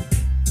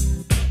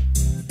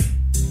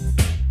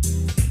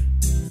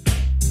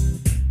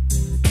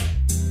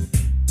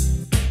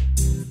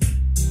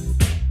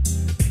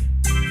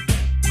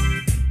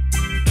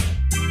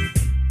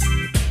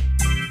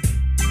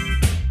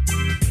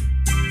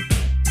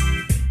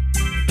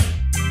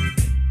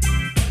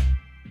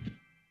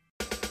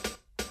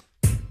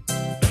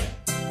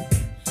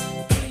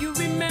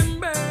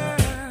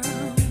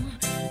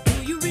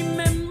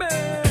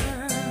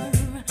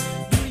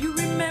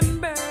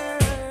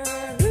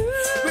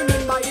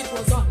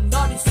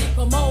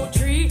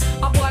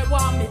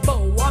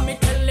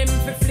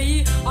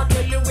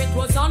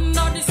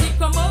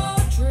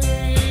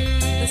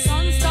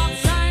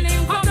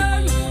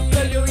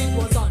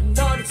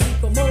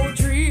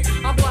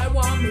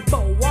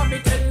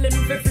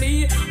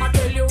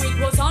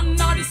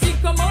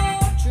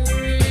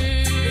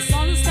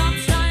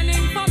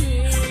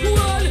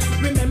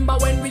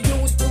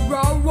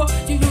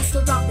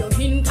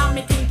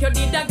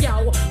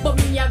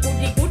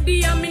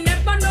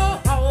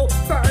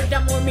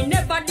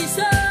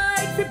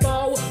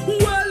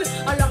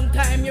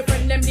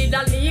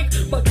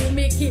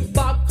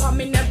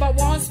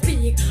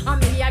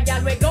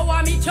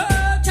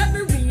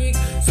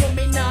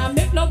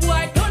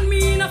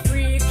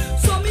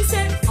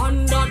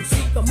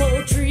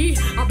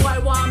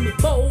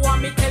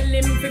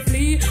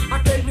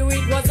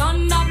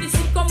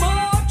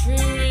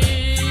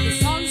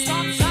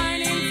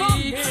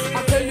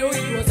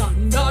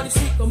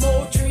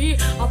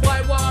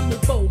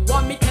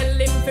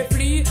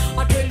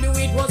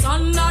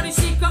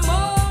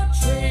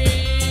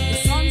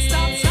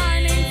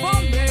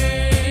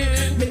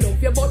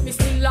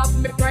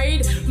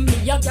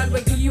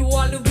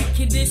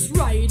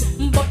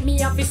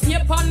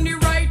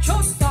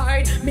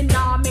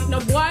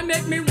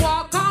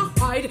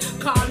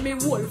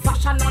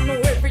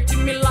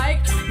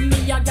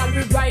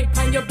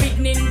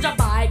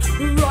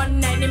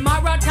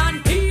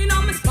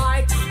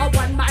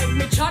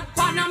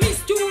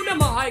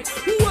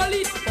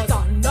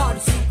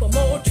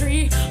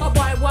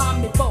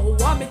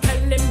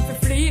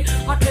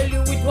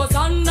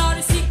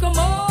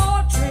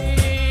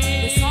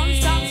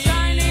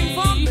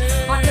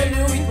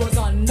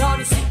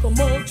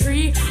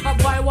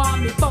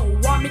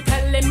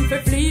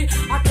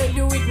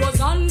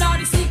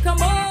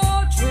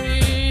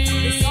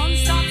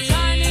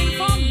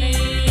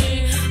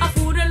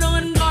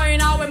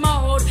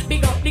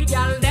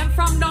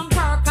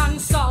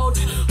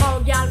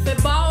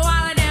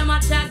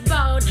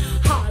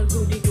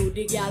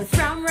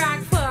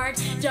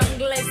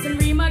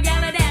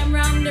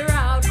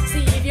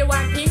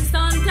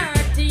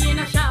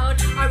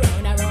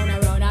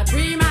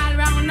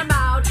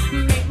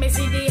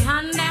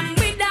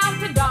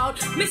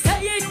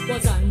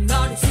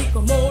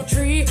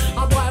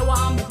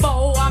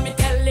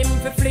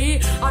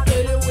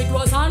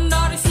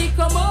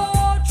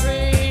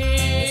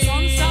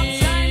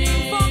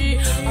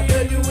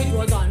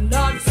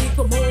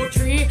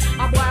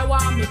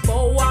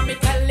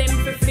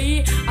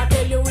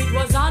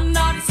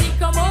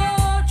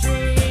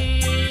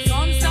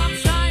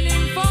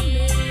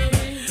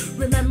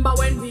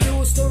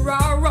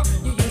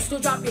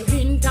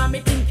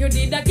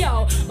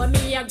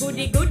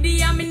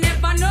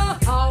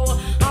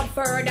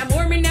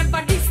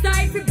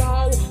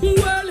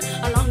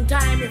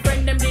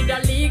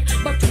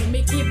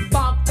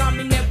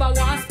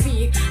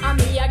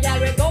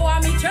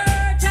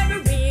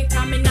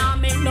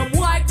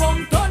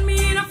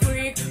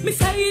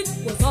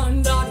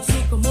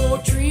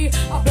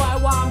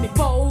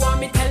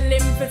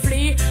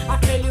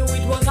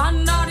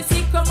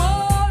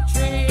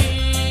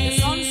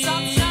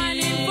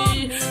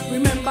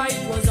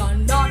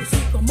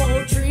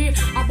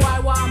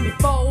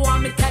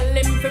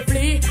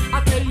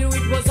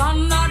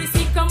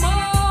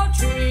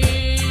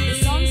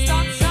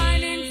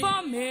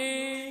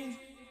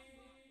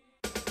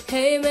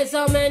 Hey,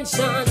 Mr.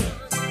 Mention,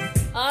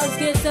 ask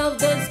yourself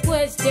this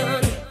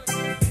question.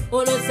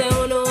 Wanna say,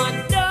 wanna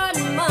what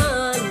done,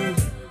 man?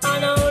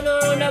 And I wanna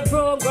run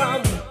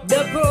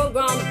the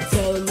program.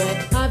 Tell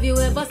me, have you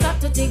ever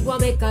stopped to think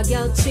what make a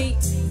girl cheat?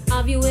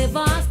 Have you ever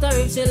asked her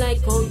if she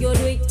like how you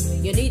do it?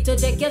 You need to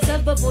check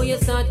yourself before you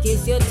start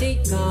kiss your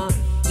teeth.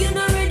 You're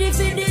not ready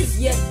ready for this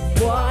yet,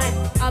 boy?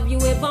 Have you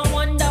ever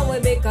wondered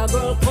where make a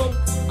girl come?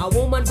 A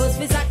woman must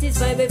be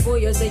satisfied before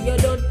you say you're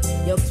done.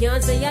 You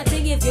can't say a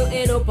thing if you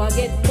end up a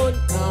get fun.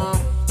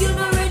 You're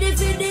not ready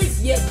for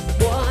this yet,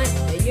 boy.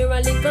 You're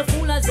a little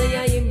fool, I say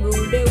I am rule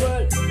the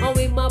world. And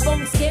with my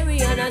bum scary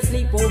and I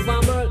sleep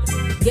over merle.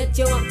 Get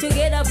your act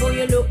together before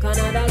you look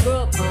another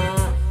girl.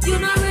 You're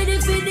not ready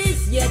for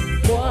this yet,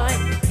 boy.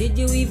 Did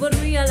you even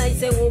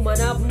realize a woman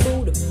have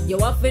mood? You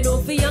have to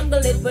know for younger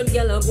it when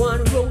girl are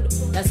going rude.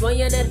 That's why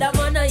you need that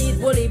man I eat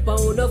bully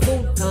pound of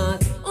food.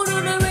 Oh no,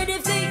 not ready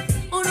for it.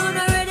 Oh no,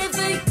 not ready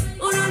for it.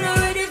 Oh no, not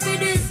ready for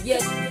this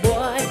yet,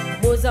 boy.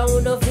 Most a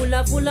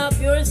wanna full of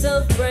pure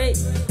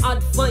self-praise.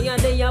 Hot fire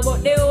there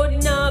but they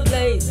would not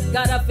blaze.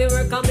 Gotta feel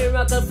work a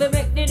miracle for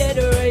make the dead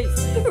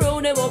race.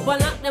 Round them up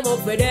and lock them up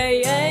for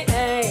day, hey,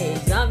 hey.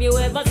 Have you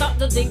ever stopped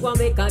to think what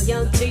make a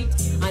girl cheat?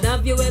 And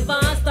have you ever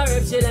asked her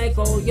if she like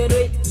how you do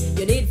it?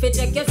 You need to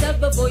check yourself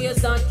before you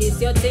start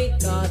kiss your teeth.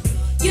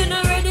 You're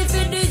not ready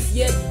for this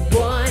yet,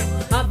 boy.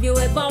 Have you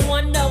ever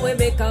wondered where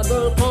make a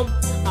girl come?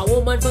 A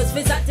woman must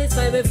be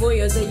satisfied before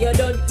you say you're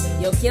done.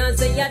 You can't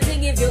say a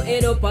thing if you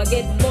end up a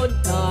get bun.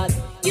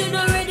 You're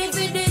not ready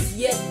for this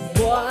yet,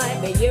 boy.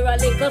 But you're a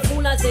little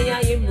fool, I say I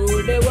am rule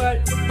the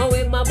world. And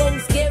with my bum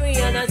scary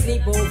and I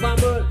sleep over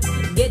merle.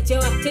 Get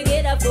your act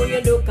together before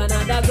you look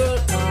another girl.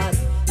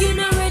 You're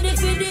not ready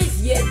for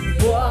this yet,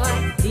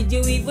 boy. Did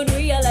you even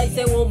realize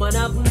a woman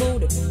have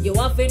mood? You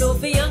have to know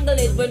for younger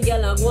it when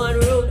girl are going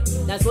rude.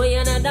 That's why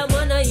another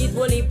man I eat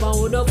only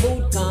pound of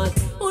food.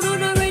 Oh no,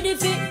 not ready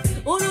for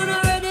it. Oh no,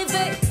 not ready for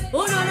it.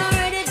 Oh no, not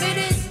ready for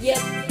this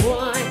yet,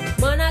 boy.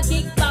 Man I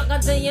kick back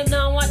and say him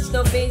now watch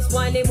the face.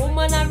 While the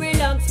woman I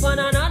relax on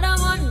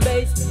another man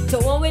base.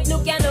 So how it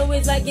look, you know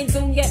it's like him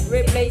soon get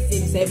replaced.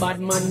 Him say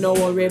bad man no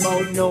worry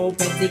about no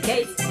petty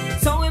case.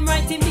 So him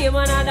write him name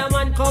another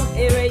man come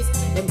erase.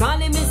 Them call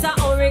him Mr.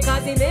 Ori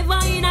cause he never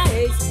in a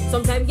haze.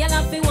 Sometimes girl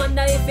have to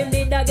wonder if him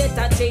did a get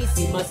a chase.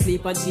 He must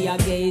sleep and she a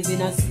gaze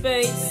in a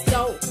space.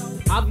 So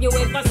have you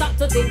ever stopped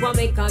to think what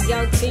make a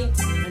girl cheat?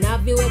 And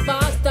have you ever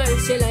asked her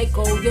if she like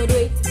how you do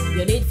it?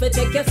 You need to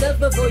check yourself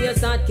before you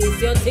start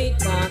kiss your teeth.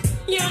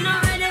 You're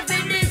not ready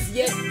for this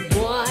yet,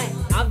 boy.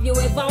 Have you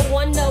ever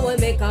wondered what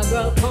make a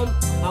girl come?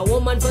 A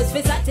woman must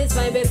be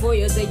satisfied before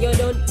you say you're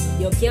done.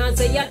 You can't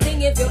say a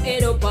thing if you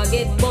end up a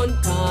get bun.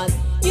 Cause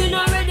you're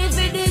not ready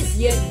for this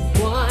yet,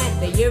 boy.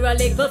 But you're a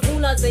little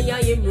fool, I say I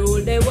am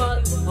rule the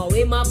world. How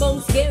in my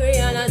bum scary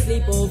and I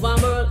sleep over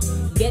merle.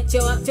 Get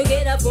your act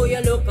together before you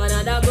look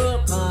another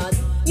girl. Cause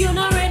you're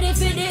not ready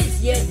for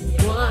this yet,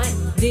 boy.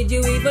 Did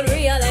you even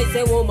realize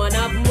a woman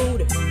have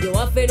mood? You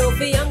have to know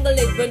for younger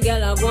it when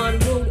girl are going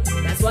rude.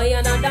 That's why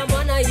another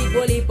man I eat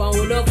only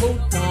pound of food.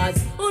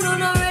 Cause who no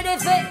not ready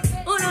for it?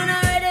 Who no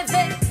not ready for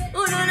it?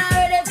 Who no not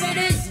ready for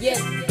this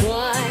yet,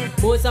 boy?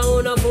 Most a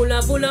wanna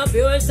full of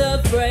pure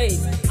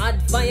self-praise.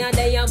 Hot fire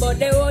there but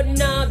they would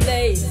not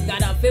blaze.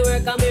 Gotta feel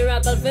work a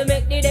miracle for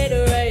make the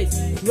dead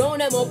race.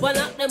 Round them up and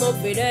lock them up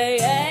for day,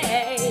 hey,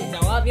 hey.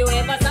 So have you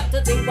ever stopped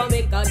to think what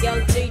make a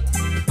girl cheat?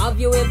 Have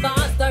you ever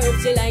asked her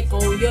if she like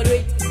how you do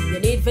it? You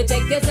need to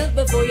check yourself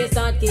before you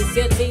start kiss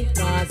your teeth.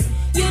 Cause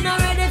you're not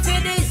ready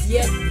for this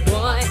yet,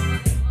 boy.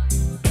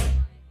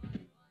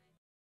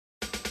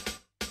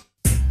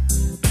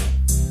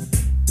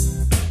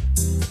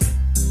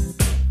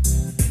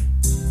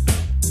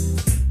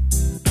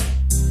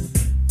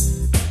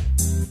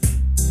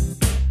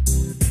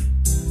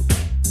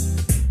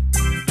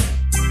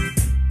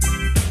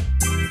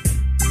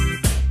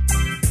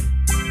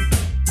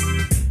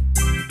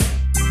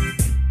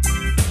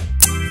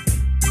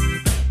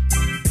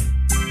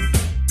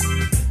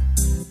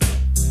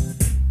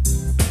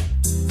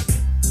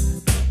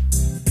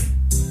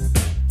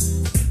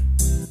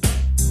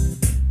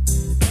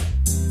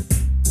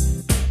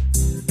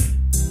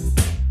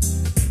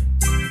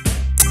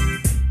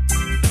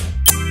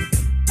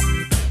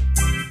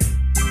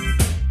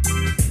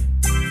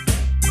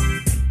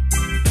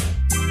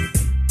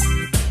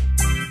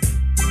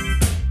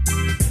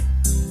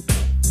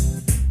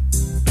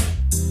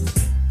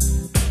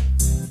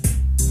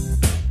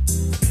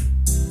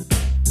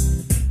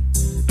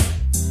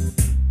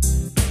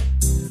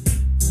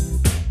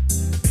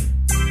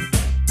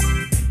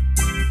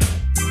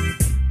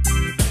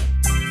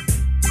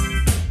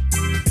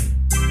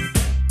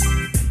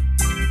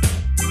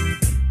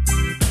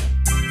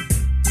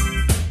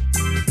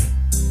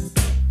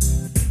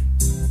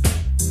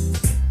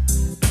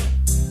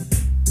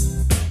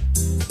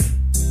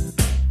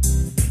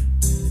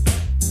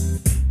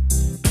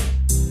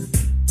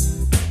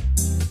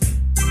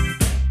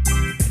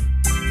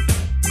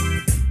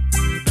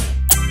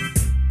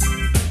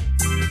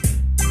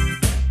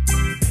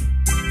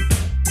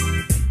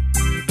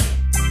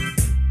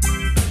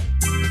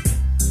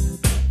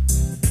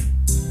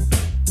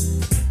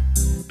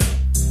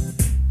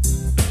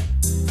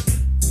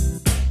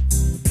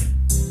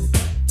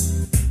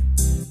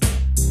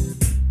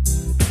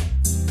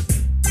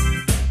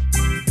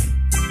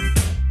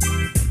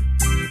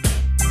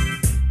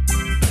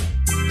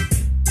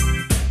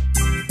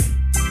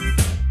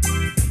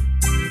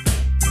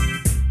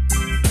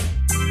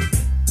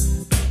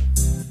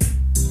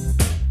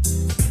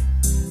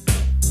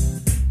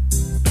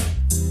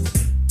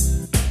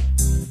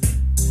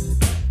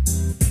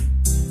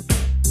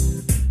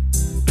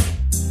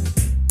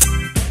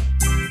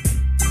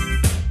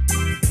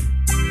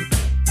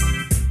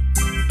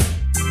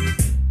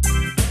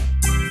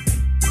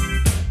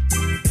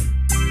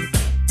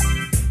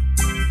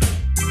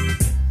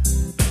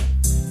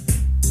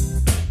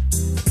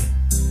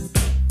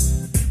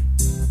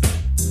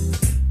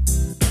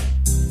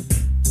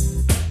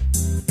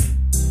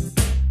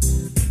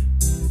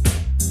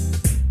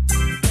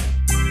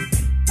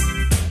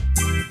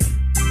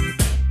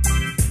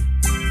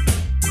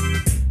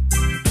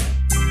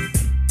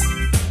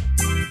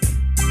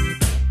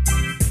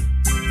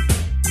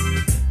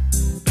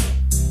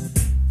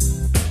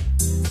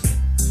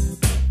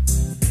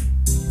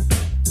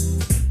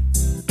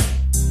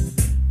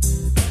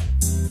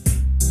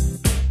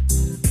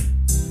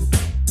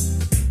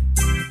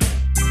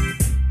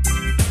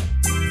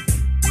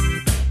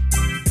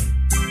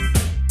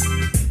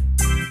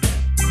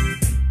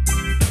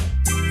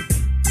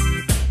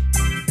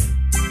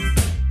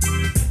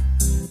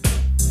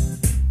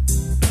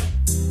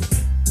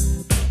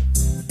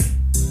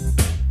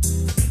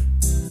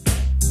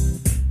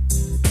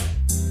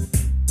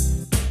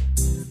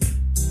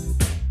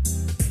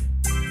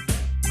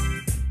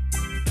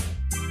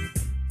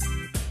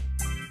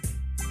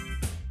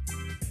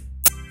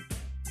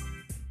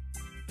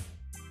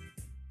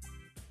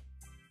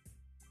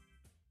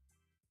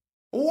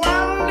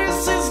 Well,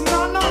 this is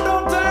none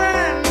other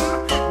than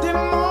the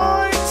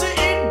mighty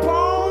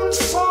inbound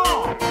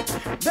song.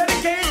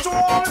 Dedicated to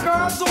all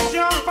girls who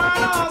can't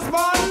find a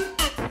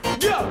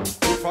husband. Yeah,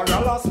 if a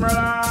girl a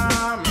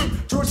smell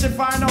true she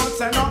find out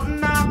say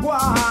nothing a go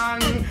on.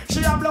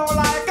 She a blow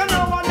like a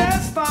no one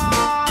this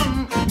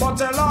storm. But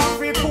tell her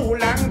be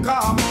cool and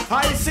calm.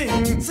 I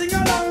sing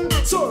along.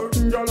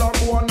 Certain girl a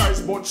go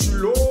nice but she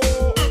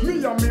low.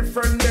 Me and me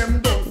friend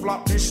them don't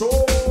flap the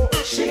show.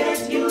 She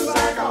gets used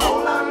like a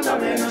whole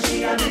underwear.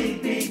 She a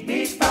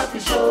big party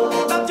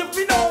show. That if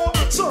you know,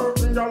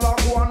 certain girl a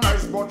go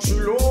nice but she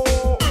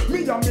low.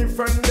 Me and me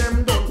friend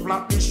them don't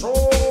flap the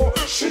show.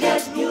 She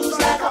gets used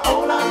like a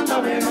whole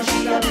underwear.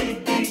 She a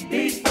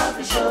big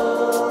party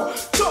show.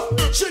 So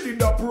she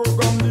did a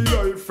program the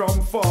life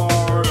from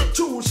far.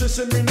 True, she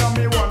see me now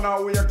me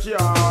wanna wake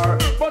her.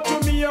 But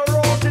to me a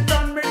wrote it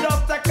and me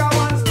just take her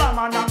one slam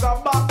and I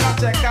go back and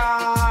check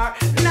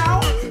her.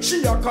 Now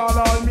she a call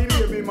all me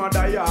baby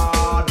mother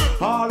yard.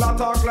 All a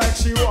talk like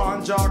she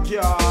want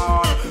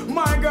jackyard.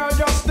 My girl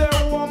just stay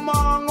home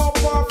and up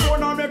her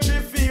phone and make she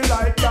feel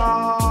like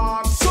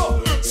that.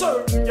 So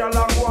certain girl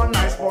a go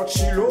nice but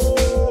she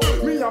low.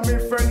 Me and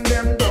me friend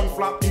them don't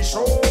flap the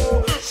show.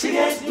 She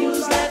gets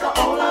used like a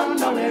whole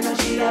underwear.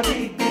 She a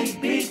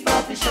big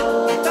party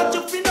show. That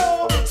you fi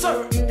know,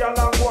 certain girl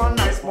a go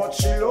nice but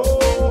she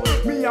low.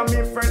 Me and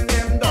me friend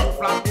them don't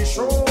flap the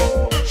show.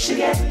 She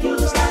gets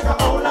used like a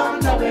whole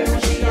underwear.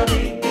 She a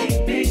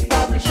big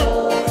party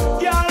show.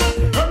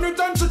 Girl,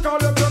 anytime she call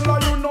you, tell her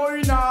you know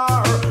in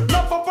her.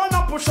 Love up and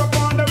a push up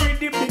on the with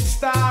the big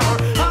star.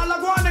 All a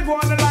go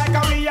on like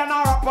a me and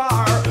a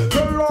rapper.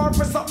 The Lord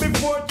press up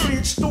before it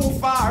reach too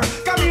far.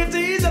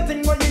 Community is a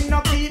thing where you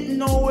not keep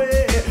no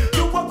way.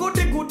 You a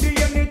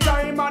goodie any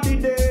time of the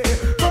day.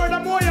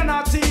 Furthermore, you're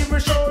not TV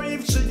show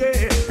if she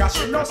gay. Cause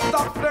she no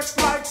stop flex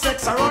like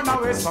sex or run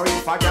away. So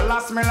if a girl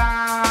a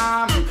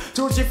smell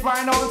till she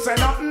find out say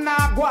nothing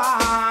a go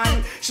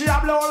on. She a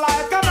blow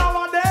like a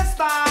nowadays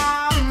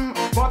storm.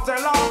 But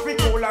tell her be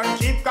cool and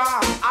keep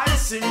calm. I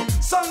sing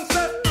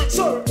sunset.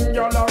 Certain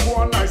girl a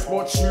go nice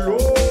but she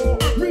low.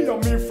 Me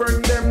and me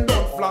friend them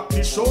don't flap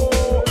the show.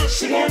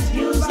 She gets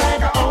used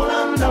like a whole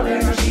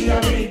underwear. She a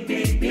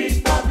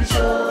big party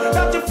show.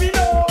 That if you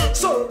know,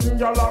 certain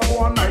girl a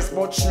go nice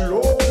but she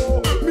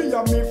low. Me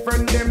and me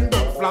friend them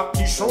don't flap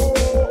the show.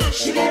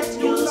 She gets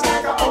used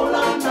like a whole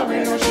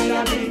underwear. She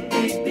a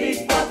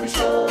big party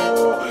show.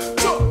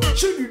 So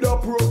she did a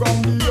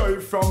program the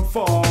eye from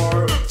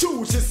far.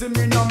 Two she see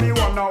me now me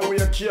wanna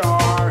wake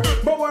her.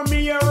 But when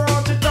me hear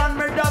out it and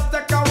me just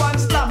take her one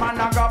slam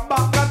and I go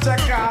back and check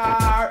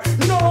her.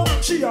 No,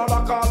 she all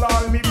a call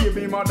all me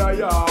baby mother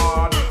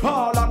yard.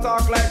 All a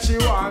talk like she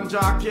want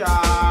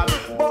jackyard.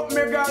 But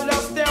me girl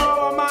just stay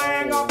home and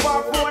hang up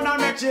her phone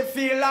and make she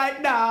feel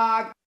like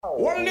that.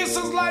 Well, this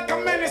is like a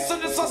menace to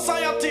the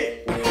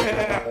society.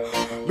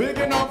 Big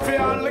enough for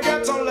all the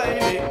ghetto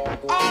lady.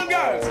 All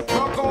girls,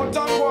 rock out and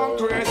go on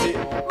crazy.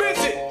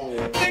 Busy,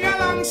 ding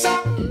along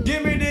song.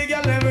 Give me the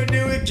girl, let me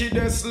the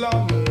wickedest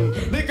slum.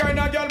 The kind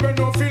of girl we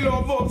don't feel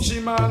love up she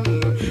man.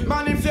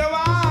 Man, if you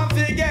want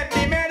to get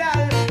the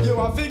medal, you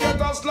want to get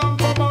a slum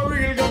from a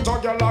real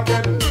ghetto girl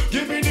again.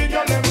 Give me the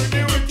girl, let me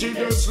the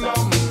wickedest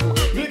slum.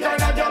 The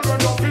kind of girl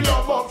we don't feel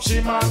love up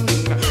she man.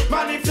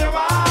 Man, if you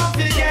want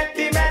to get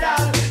the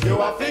medal, you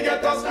have to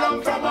get a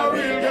slum from a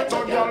real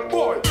ghetto girl,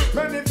 boy.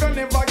 Man, if you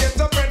never get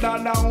a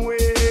better than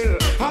wheel,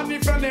 and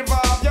if you never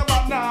have your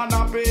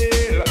banana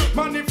peel,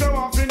 man, if you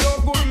want to know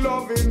good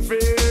loving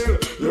feel,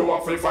 you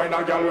have to find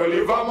a girl who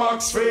live a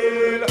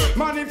Maxfield.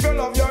 Man, if you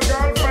love your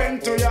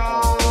girlfriend to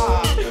ya,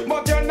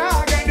 but you're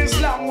not getting this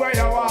slam where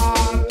you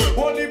want.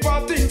 Only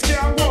for things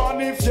can go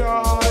on if you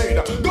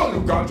hide. Go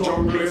look at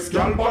junglist,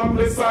 girl, on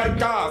the side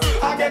cars.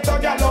 I get a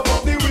girl love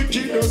up the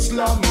wickedest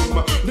slum.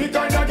 The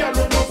kind of girl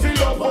who don't feel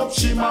love up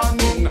she man.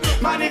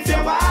 Man, if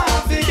you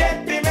want to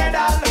get the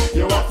medal,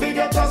 you have to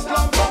get a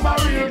slum from a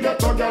real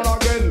ghetto girl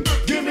again.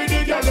 Give me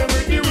the girl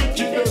with the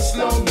wickedest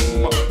slum.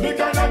 The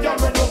kind of girl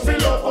who don't feel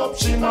love up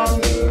she man.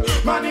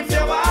 Man, if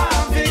you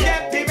want to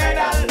get the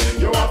medal,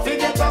 you have to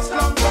get a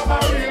slum from a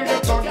real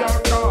ghetto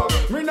girl.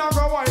 Me not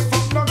go wife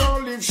up, no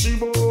girl if she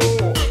bow.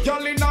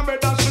 Girl in a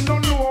bed and she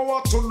don't know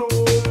what to do.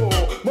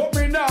 But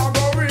me now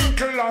go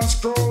wrinkle and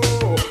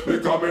screw.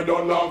 Because me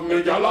don't love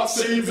me, girl I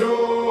save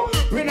you.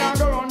 Me now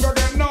go run go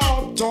get no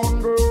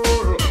uptown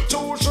girl.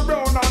 Too she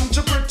brown and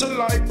she pretty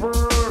like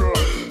pearl.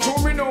 So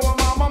me know a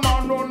mama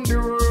man run the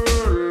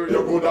world.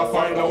 You coulda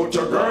find out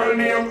your girl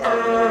named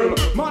Earl.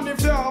 Man,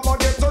 if you ever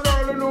get a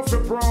girl you know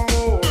feel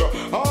proud.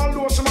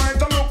 Although she might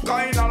look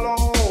kinda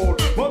loud,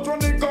 but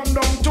when it come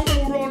down to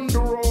who run the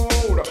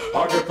road,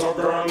 I get a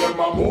girl and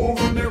my move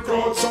in the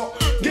crowd. So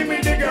give me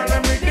the girl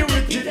and make the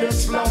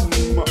wickedest slum.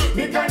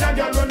 The kind of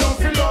girl we don't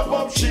feel love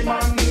up she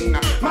man.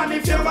 Man,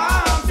 if you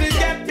want to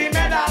get the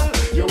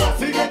medal, you have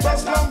to get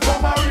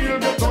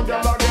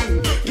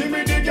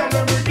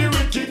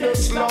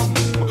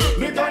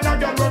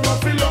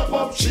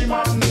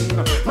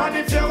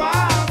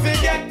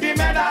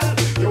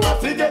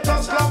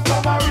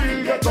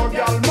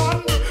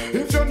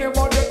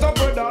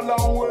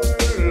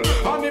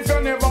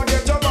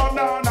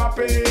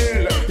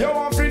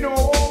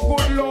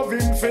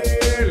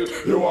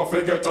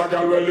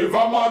girl will live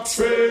a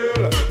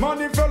Maxfield.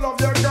 Man, if you love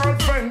your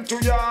girlfriend to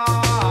ya,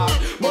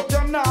 but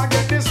you not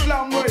get the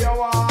slam where you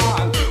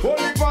want.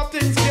 Only for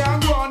things can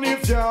go on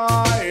if you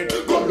hide.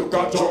 Go look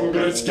at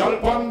junglist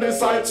girl on the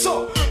side.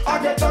 So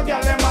I get a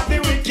girl them at the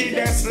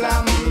wickedest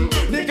slam.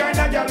 The kind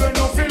of girl when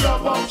no feel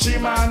love up she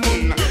man.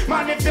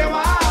 Man, if you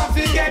want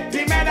to get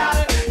the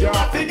medal, you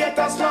have to get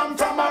a slam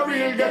from a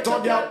real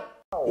ghetto girl.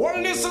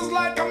 Well, this is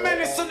like a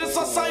menace to the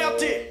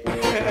society.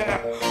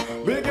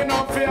 Big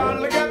enough for all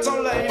the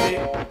ghetto lady.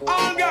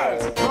 All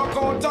girls, rock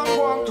out and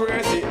go on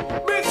crazy.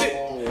 Busy,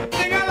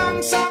 ding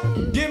along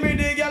son. Give me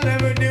the girl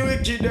with the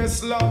wickedest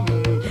slum.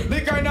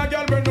 The kind of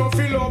girl when no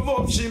feel love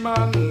up she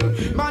man.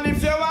 Man,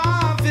 if you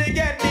want to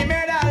get the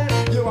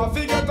medal, you have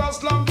to get a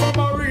slum from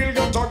a real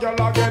ghetto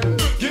girl again.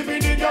 Give me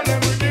the girl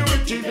with the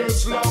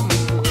wickedest slum.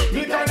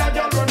 The kind of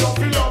girl when no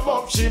feel love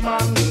up she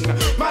man.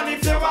 Man,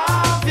 if you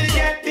want to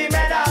get the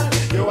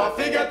medal, you have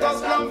to get a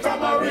slum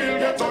from a real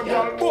ghetto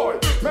girl. Boy,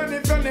 man,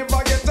 if you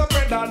never get a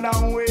pedal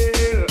down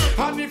wheel,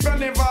 and if you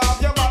never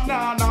have your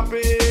banana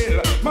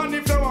peel, man,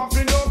 if you want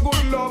to no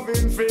good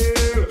loving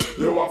feel,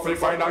 you have to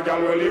find a girl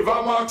who live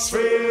a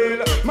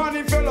Maxfield. Man,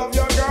 if you love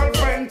your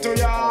girlfriend to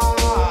ya,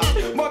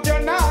 but you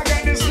not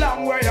get the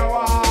slam where you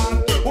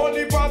want.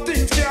 Only for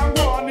things can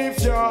go on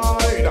if you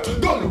hide.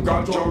 Go look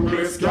at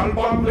junglist girl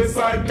on the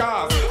side,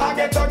 cause I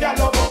get a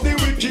girl up the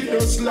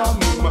wickedest slum.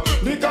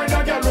 The kind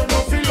of girl who no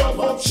feel love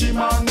up she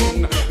man.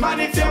 Man,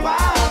 if you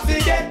want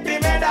to get the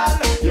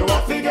medal, you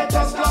have to get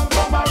a slum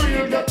from a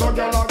real ghetto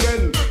girl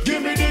again.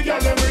 Give me the girl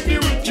with the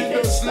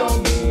wickedest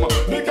slum.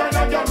 The kind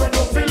of girl who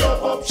no feel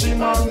love up she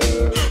man.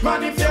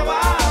 Man, if you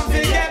want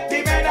to get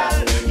the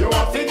medal, you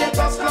have to get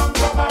a slum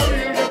from a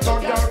real ghetto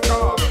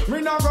girl.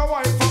 Me not go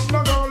wife up,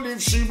 no girl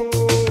if she bow.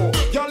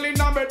 Girl in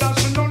a bed and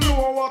she don't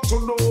know what to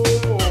do.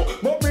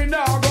 But me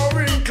now go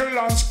wrinkle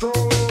and screw.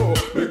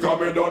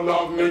 Because me don't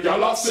love me,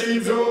 girl I see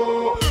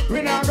you.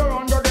 Me now go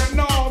run go get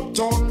no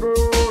uptown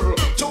girl.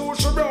 Too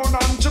she brown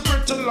and she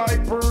pretty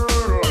like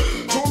pearl.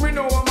 So me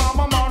know a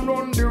mama man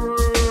run the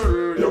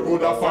world. You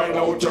coulda find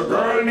out your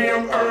girl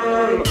named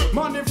Earl.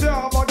 Man, if you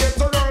ever get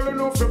a girl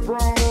enough to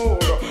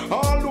proud,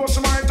 although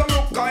she might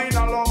look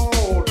kinda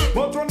loud,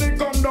 but when it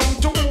come down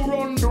to who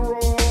run the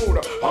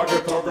road, I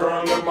get a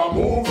girl and I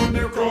move in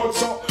the crowd.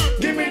 So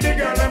give me the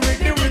girl and make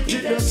the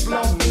wickedest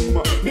slum.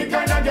 The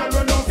kind of girl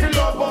when don't feel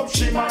love up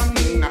she man.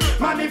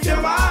 Man, if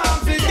you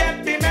want to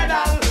get the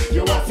medal,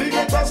 you have to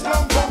get a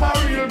slum from a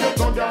real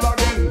ghetto girl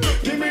again.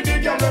 Give me the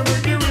girl and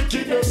make the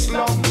wickedest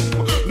slum.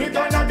 The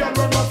kind of girl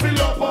when don't feel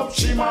love up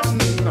she man.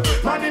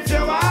 Man, if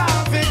you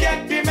want to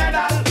get the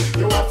medal,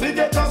 you have to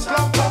get a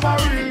slum from a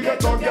real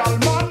ghetto girl,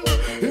 man.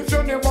 If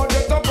you never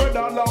get a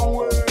pedal and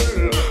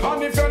well,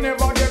 and if you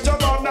never get a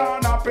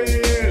banana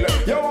peel,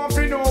 you have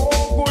to know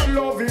how good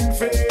loving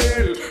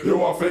feel. You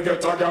have to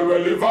get a girl who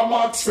live a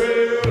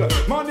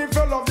Maxfield. Man, if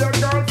you love your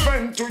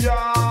girlfriend to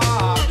ya,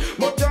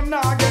 but you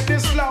not get the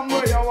slam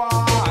where you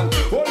want.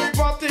 Only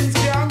for things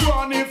can go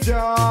on if you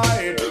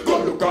hide.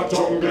 Go look at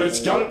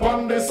junglist girl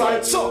on the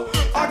side. So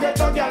I get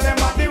a girl them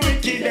at the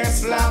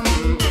wickedest slam.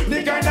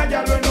 The kind of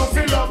girl who no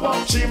feel love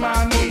up she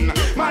man.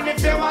 Man,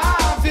 if you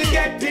want to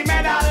get the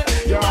medal,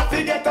 you have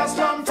to get a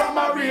slam from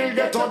a real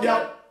ghetto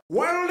girl.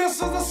 Well, this is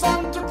the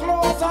song to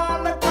close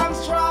all the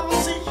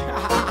controversy.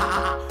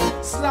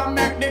 Slam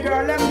make the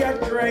girl them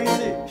get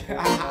crazy.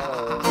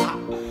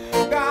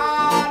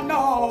 God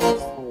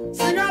knows.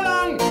 Sing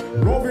along.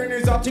 Loving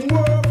is a thing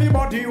where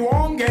everybody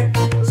won't get.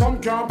 Some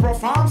can't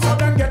perform, so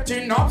them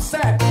getting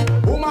upset.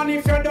 Woman,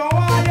 if you don't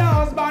want your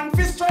husband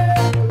fi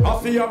straight, I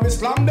feel of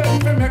Islam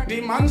them fi make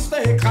the man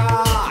stay.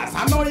 Cause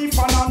I know if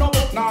I know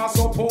but not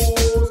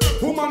suppose.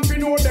 Woman fi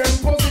know them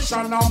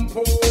position and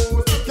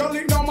pose. Girl,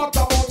 it no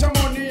matter about your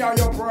money or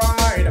your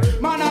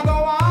pride. Man, I go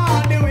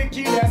on the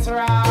wickedest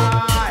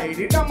ride.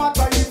 It don't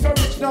matter if you're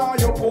rich or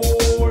you're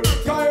poor.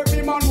 Cause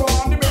every man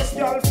want the best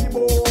girl fi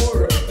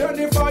bore. Then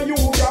if I you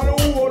girl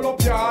who hold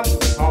up your hand,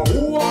 and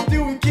who have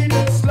the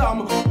wickedest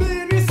slam,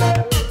 baby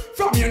say,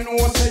 from you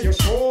know say you're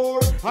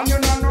sure, and you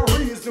know no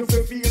reason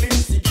for feel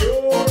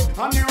insecure,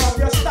 and you have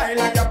your style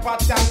like your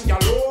pattern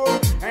galore,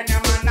 and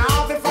your man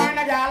now to find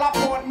a girl a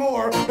port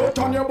more, but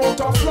on your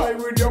butterfly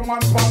with your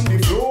man on the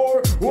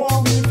floor.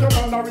 Want me if your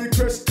man a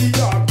request the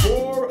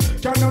hardcore,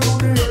 can you do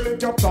the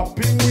helicopter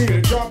ping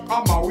wheel jack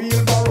on my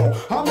wheelbarrow,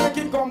 and make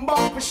it come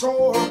back for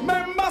sure.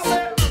 Remember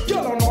say, you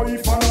don't know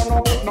if I don't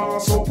know but not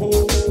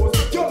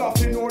suppose, you have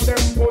to know them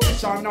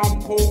position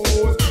and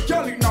pose.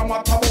 Girl, it no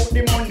matter about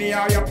the money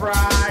or your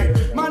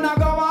pride. Man, I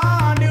go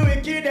on the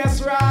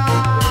wickedest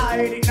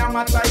ride. It no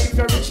matter if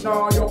you're rich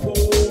nor you're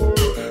poor.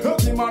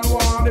 Every man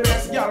want the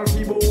best girl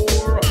fi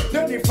bore.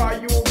 Then if I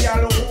you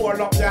girl who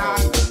hold up your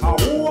hand, and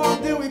who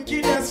have the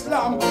wickedest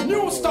slam,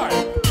 new style.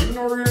 It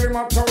no really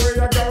matter where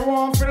your girl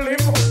want to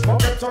live.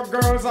 Forget your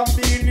girls have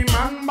been the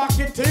man back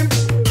it him.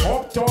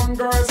 Uptown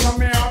girls and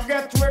me have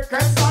get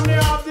requests, and they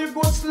have the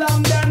good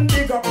slam then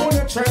dig up on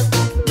your chest.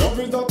 Love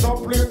is not a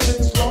play,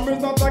 slum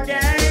is not a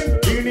game.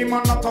 Beenie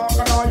man not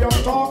talking or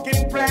you're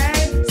talking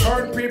plain.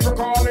 Certain people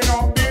calling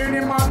up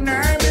Beenie man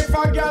name. If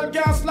a girl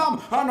can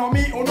slam, I know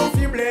me who no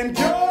fi blame.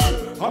 Girl,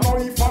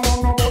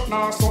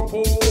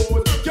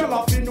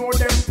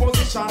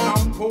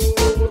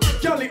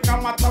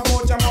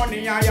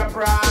 money and your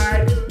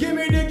pride. Give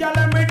me the girl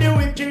and me the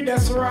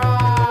wickedest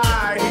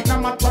ride. It no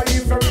matter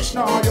if you're rich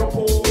nor you're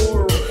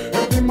poor.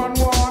 Every man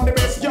want the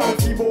best girl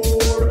he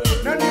board.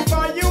 Then if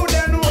I you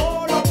then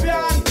hold up your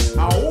hand.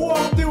 I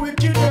want the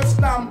wickedest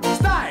slam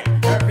style.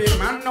 Every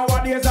man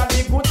nowadays are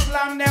the good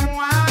slam them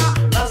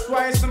want. That's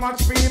why so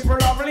much people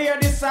love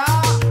ladies are.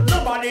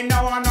 Nobody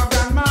now want no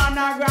grandma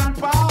or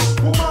grandpa.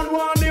 Woman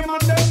want them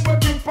and them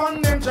working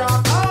on them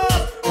job.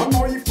 I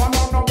know if I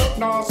know no but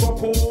not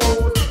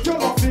support. You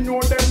love to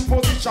know them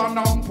position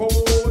and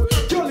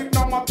pose. You live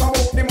no matter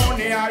what the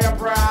money or your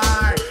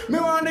pride. Me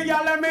want the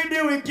girl and me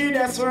the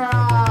wickedest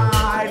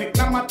ride. It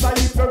no matter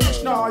if you're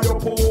rich nor you're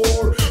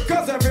poor.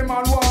 Cause every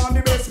man want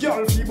the best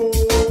girl he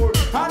board.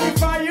 And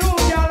if I you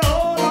girl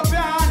hold up your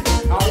hand.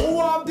 I who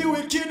have the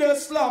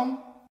wickedest slum.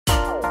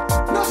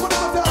 Not for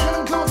them to take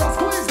them clothes and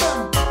squeeze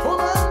them. Oh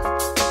man,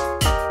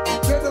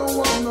 they don't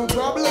want no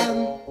problem.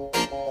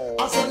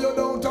 I saw you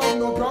don't have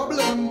no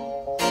problem.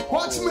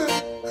 Watch me.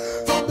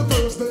 From the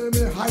first day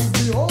me hide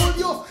behold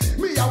you.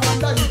 Me I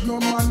wonder if no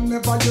man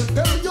never you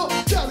tell you.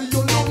 Tell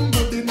you long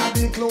good in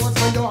the clothes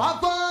when you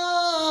have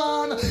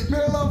on. Me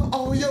love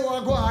how you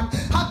are going.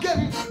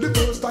 Again, the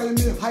first time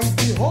me hide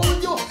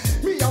behold you.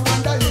 Me I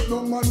wonder if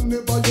no man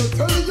never you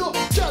tell you.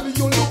 Tell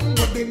you long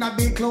good in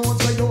the clothes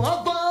when you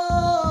have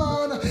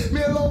on.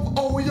 Me love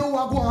how you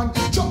are going.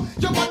 Jump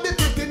your body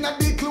fit in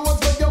the clothes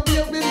when you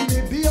wearing me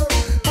dear.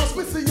 Must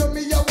me see you,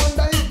 me I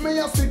wonder if me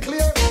I see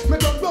clear. Me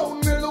don't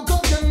round me look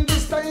again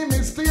this time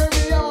it's clear.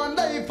 Me I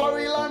wonder if for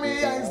real or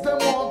me eyes them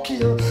walk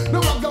here. No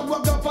wagga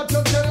for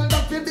your girl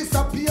that will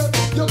disappear.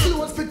 Your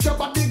clothes fit your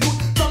body good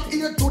from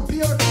ear to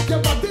ear.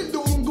 Your body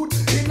doing good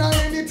in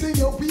anything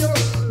you wear.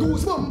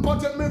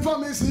 Goosebumps tell me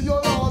from me see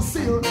your lost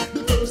here.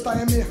 The first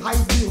time me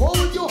eyes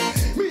behold you.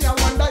 Me I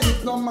wonder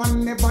if no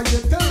man never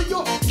you tell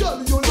you.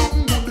 Girl you look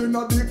good in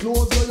the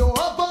clothes where you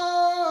have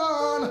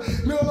on.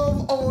 Me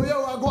love how you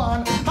are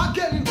going.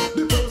 Again,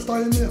 the first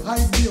time me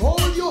eyes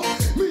behold you.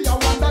 Me I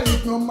wonder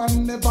if no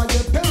man never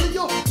you tell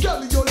you.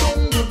 Girl you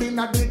look good in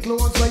the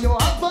clothes where you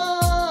have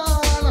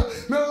on.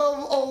 Me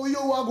love how you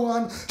are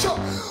going. Sure,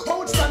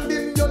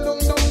 outstanding you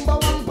look number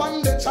one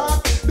on the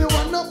chart. The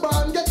one no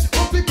born yet,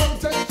 hope you come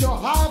take your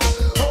heart.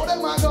 How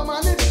them a go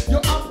manage? You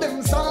have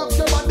them solve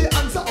your body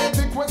answer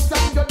every question.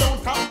 You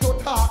don't have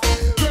to talk.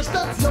 Dress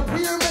that you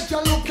wear make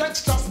you look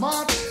extra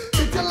smart.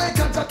 Fit you like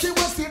a jockey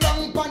will sit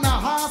down on a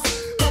horse.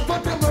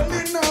 Comfortable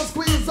in now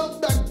squeeze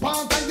up that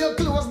part. And your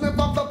clothes never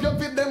flop, you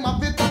fit them a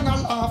bit and a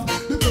laugh.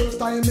 The first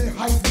time me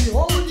hide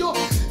behold you.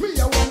 Me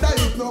I wonder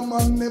if no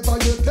man never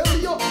you tell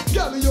you.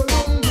 Girl you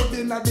look good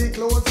in the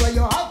clothes where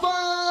you have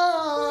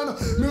on.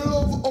 Me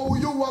love how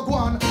you are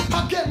going.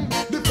 Again,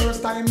 the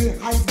first time me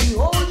hide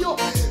behold you.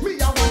 Me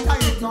I wonder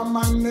if no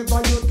man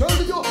never you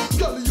tell you.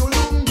 Girl you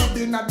look good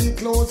in the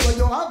clothes where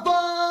you have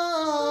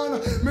on.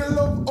 Me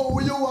love how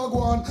you are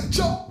going.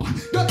 Sure,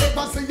 you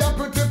ever see a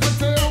pretty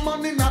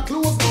woman in her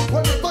clothes?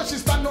 Whenever she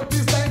stand up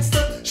is like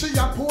step, she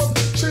a pose.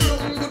 She look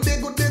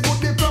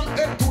good from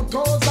head to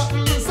toes.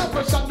 So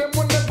fresh at them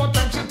whenever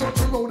time she touch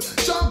the road.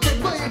 Junkie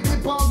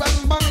baby pounds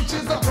and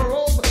bunches of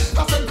rose.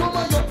 I said come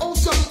on your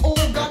ocean, oh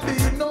God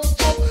they no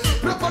chop.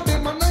 Never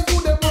them and I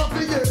do them want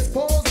to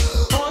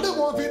expose. All they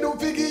want to do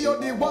figure you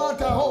the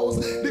water hose.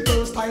 The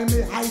first time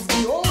me eyes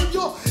behold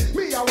you.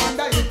 Me I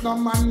wonder if no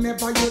man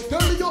never you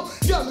tell you.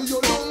 Girl you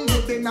look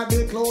good in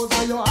the clothes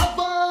where you have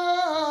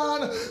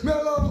on. Me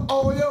love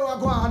how you are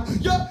going.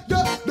 Yeah,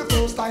 the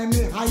first time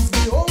me eyes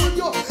behold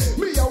you.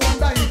 Me I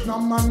wonder if no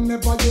man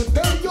never you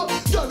tell you.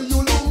 Girl you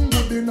look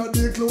good in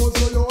the clothes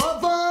where you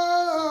have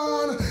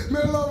on.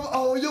 Me love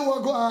how you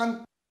are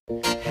going.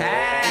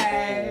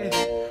 Hey,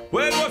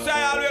 well, no say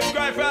I always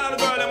cry for another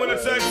girl them with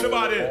a sexy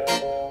body.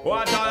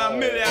 Want all a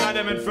million of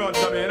them in front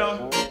of me, you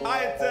know.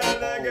 I tell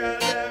the girl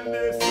them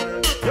this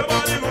girl, your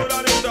body good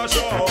and it's a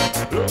show.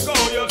 Look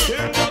how your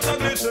skin just a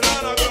glisten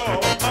and a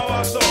glow. How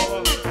I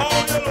saw, how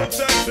you look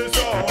sexy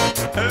so.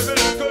 Every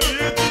little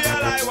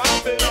detail I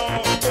want to know.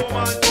 Oh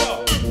man,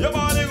 so your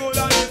body good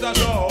and it's a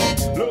show.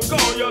 Look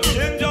how your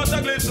skin just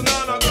a glisten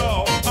and a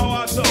glow. How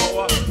I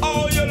saw,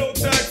 how you look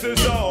sexy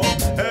so.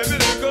 Every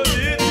little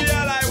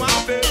detail I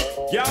want to.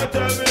 Can't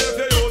tell me if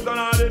you use none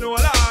of the no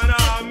line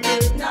on me.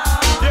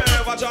 You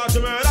ever charge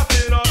me with a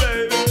fee, no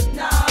baby?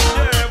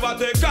 You ever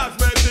take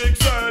cosmetic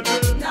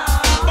surgery?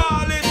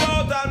 Ball it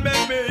out and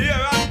make me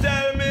hear and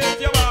tell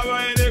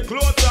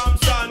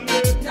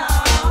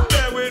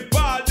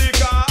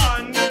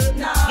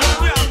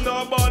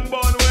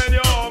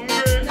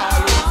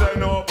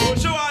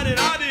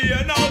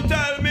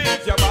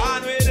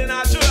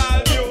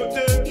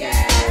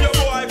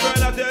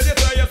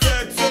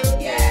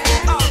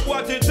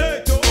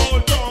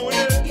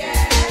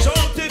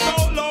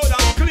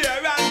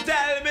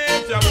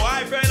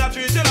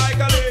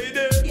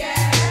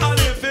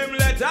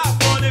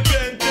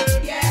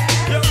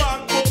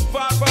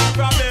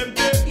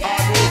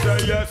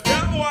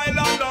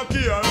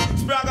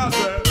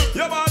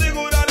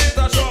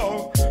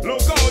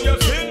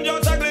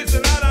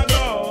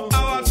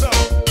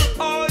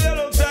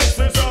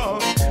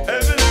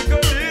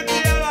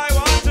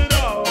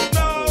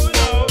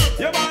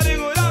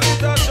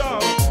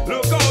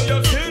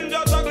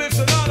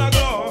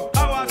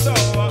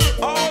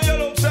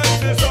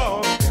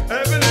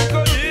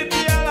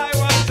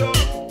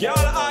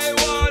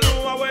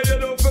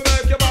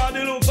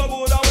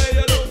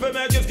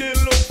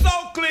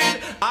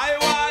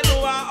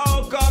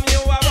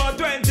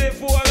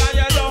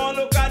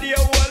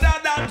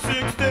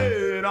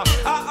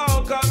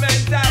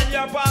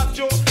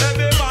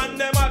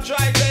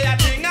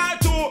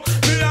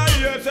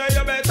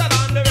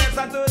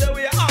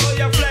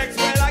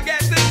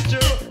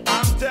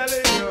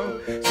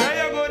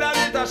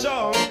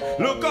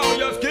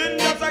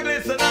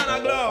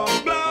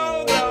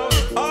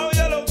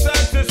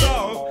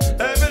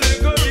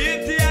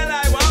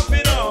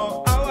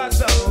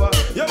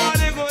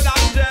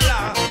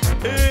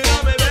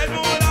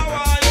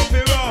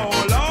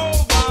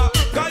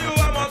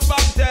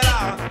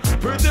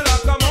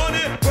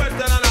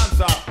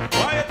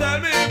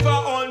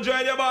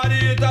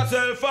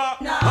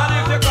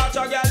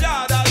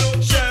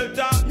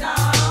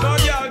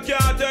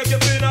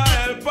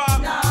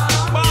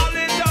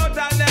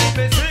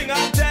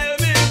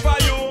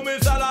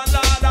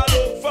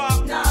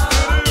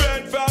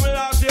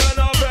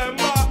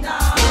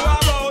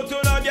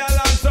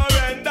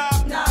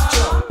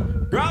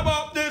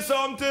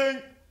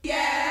something?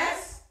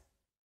 Yes.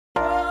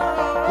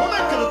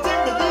 Woman could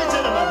take the DJ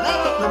and I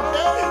knock up the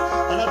bed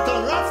and I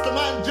turn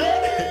Rastaman J.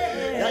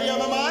 Yeah, yeah,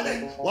 my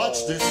man.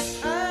 Watch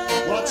this.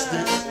 Watch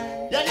this.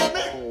 Yeah, yeah,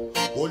 me.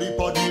 Holy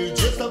for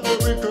DJs of the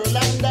Ricker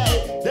and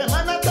die. Them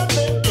are not a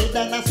bed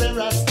and I say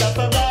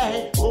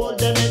Rastafari. Hold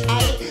them in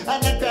eye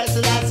and I cry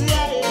till I see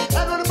eye.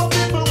 I don't know if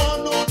people want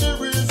to know the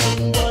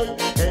reason why.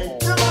 Hey,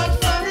 too much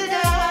funny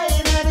guy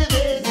in the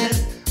business.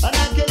 And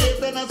I kill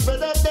it and I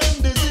spread out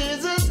them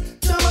diseases.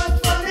 Too much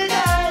funny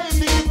guy,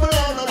 people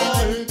on the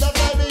line. That's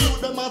why the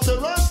youth them as a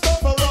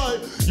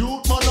Rastafari.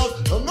 Youth man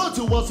out, I'm not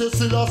to was a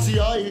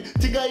Selassie.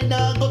 Think I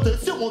now got to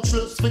so much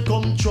less we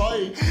come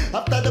try.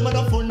 After them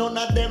and full none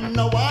of them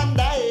no one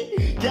die.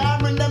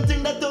 Can't bring them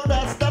thing that to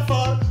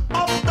Rastafari.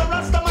 Up the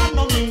Rastaman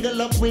no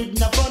mingle up with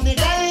no funny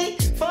guy.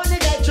 Funny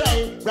guy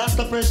try,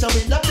 Rasta pressure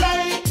will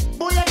apply.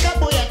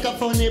 Boyaka,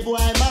 funny boy,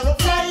 marrow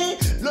fly.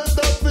 Let's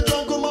stop with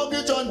drunk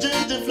mortgage on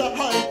ginger fly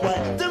high.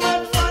 Why? The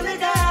man funny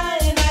guy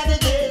in the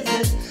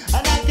business.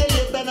 And I kill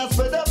it and I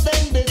spread up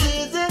them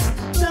diseases.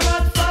 The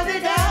man funny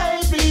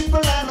guy, people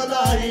are no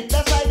lie.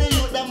 That's why the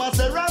youth them as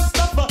a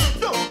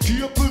Rastafari. Don't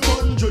keep a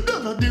country,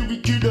 they're not the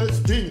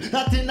wickedest thing.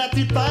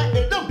 Natty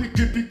pie, don't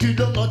picky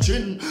down a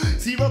chin.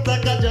 See what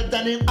like a jet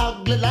and him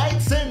ugly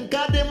like sin.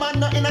 Cause the man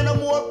not in a no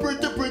more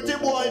pretty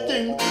boy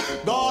thing.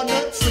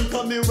 Garnet sink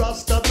on me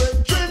Rasta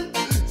brethren.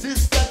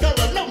 Sister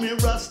Cara, now me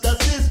Rasta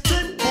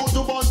sister. Go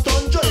to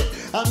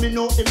 100 and me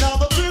know him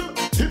never trim.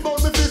 He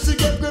bout me busy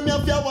get grim,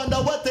 if you wonder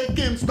what take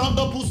him. Strong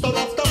up booster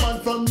Rasta man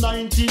from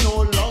 19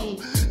 oh long.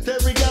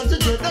 Terry Gans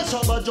dread, the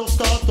shabba just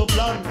start to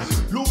plan.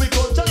 Louis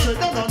Culture dread,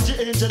 and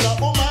Angie Angela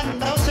woman.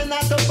 Now she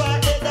not the far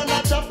head and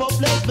I chop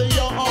up left for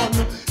your on.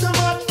 Too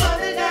much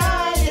funny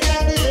guy in the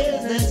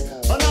business.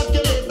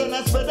 Inoculate and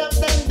I spread up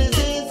them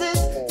diseases.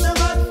 Too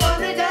much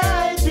funny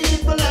guy,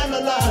 people and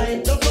the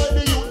lie. That's why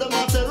the youth them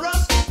have to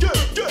rust.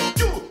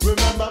 You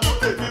remember my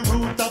baby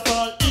root of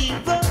all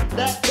evil.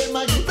 That them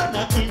a youth and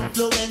a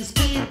influence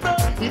people.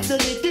 If they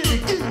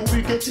licky,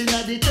 we get in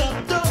the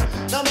chapter.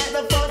 Now make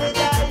the funny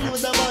guy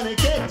use the money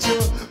catch you.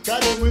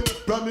 Cause then we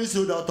promise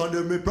you that and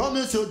then we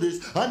promise you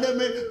this. And then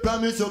we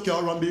promise you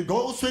care and be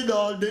ghost with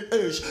all the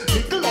ish.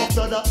 Little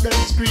after that them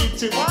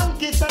screechy one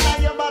kiss and now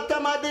your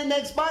bottom of the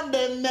next band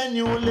them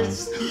menu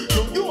list.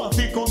 So you have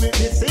to commit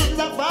the sins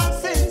of our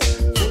sins.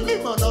 So me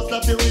man not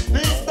slap you with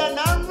piston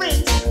and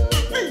rinse.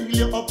 Bring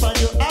you up and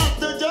you have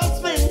to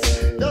just rinse.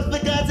 Just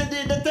because you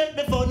didn't take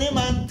the funny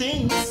man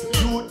things.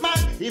 Youth man,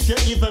 if you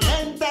even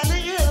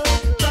mentally ill,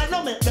 try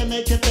to make them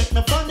make you take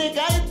the funny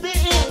guy be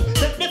ill.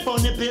 Take the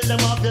funny pill them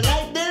off you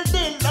like dill.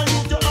 And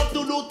you just have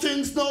to do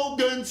things now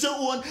against your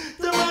own.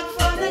 The one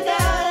funny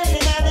guy in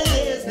the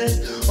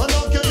business.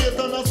 Inoculate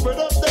and I spread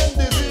up them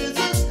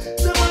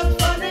diseases. The one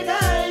funny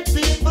guy,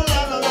 people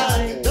are no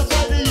lie. That's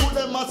why the youth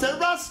them must say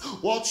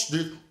Ras. Watch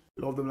this.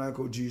 Love them like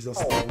how Jesus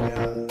love me.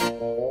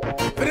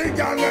 But they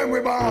can't let me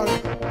ball.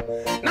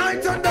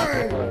 Night and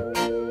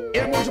day.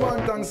 Ain't much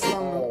one tongue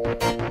slang.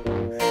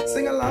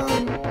 Sing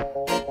along.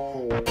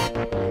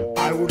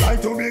 I would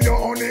like to be the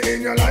only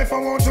in your life. I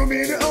want to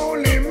be the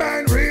only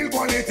man. Real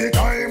quality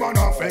time and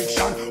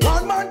affection.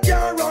 One man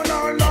can run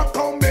all the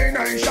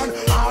combination.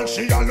 All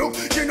she a look,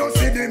 she no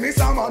see the miss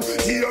a man.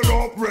 Tear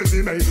up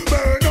resume,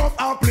 burn up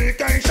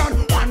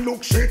application. One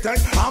look she take,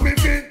 and me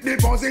fit the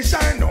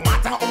position. No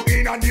matter how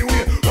in and the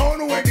way,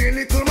 run away the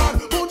little man.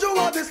 Put you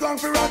want this long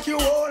for rock you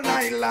all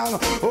night long.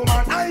 Oh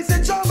man, I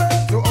say trouble,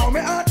 to all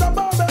me at the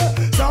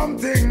bubble.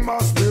 Something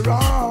must be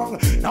wrong.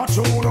 Not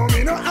true, no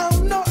me no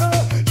have no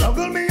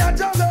juggle me a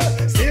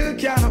juggle, still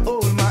can't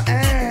hold my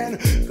hand.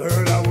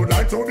 Girl, I would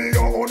like to be the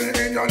only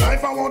in your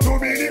life. I want to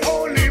be the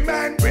only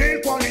man. Real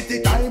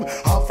quality time,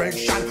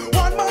 affection.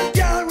 One man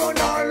can run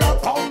all the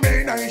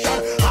combination.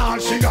 All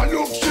she a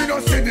look, she no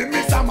see the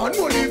miss a man.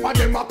 Only for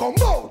them a come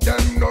out.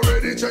 Them no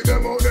ready, check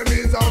them out, them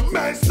is a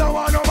mess. Now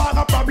I no have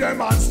a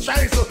problem and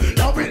stress.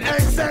 Love with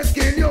excess,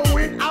 kill you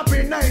with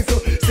happiness.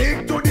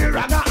 Stick to the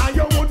ragga and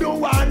you would do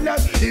one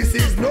less. This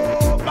is no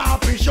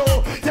papi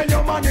show. Tell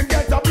your man him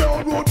get a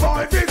blow road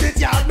boy visit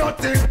ya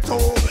nothing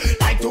to.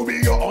 Like to be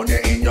your only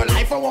in your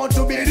life. I want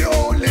to be the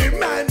only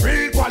man.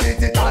 Real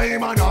quality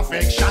time and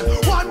affection.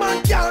 One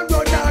man can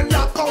run all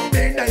the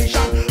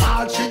combination.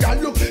 All she a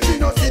look, she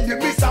no see the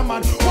miss a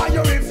man. Why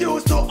you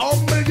refuse to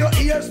humble your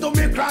ears to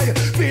me cry?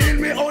 Feel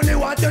me only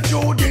want you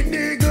through the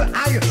niggle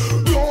eye.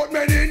 Wrote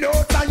many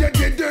notes and you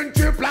didn't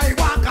reply.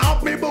 Walk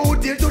out me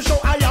booty to show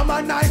I am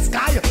a nice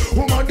guy.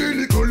 Woman the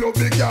little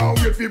lovely girl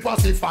if you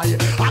pacify.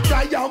 I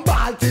cry and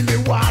ball till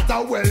the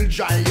water well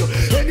dry.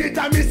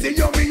 Anytime you see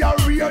you me a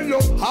real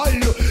love high.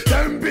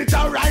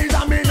 Temperature rise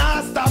and me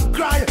not stop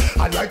cry.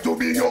 I'd like to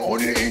be your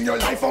only in your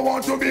life. I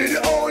want to be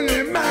the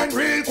only man.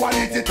 Real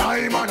quality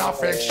time and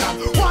affection.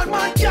 One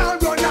man can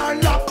run all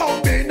the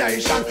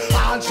combination.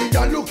 All she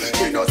a look,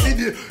 she no see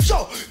the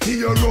show.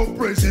 Tear up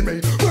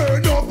resume,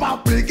 burn up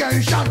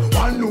application.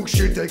 One look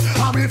she take,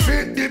 and me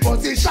fit the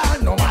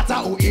position. No matter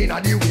who in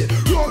or the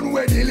way, run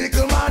with the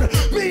little man.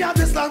 Me have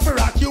this slang for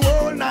rock you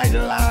all night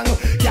long.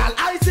 Girl,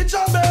 I see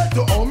trouble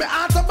to hold me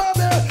out of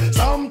bubble.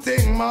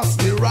 Something must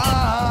be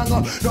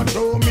wrong. No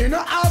true me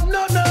no have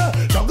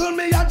none. Juggle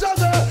me a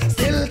juggle,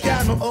 still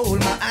can't hold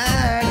my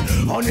hand.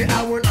 Honey,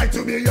 I would like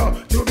to be you.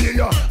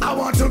 I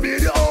want to be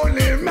the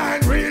only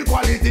man. Real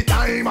quality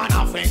time and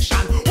affection.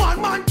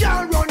 One man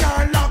can run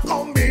and lock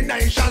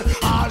combination.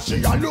 All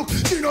she a look,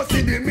 she no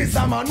see the miss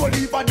a man.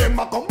 Only for them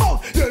a come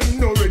out. Them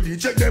no ready,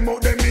 check them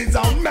out, them is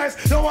a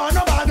mess. No one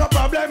no bad, no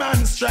problem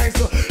and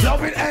strength.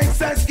 Love with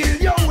excess, kill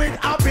you with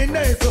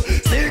happiness.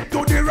 Stick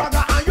to the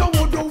ragga and you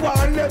would do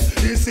one less.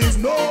 This is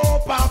no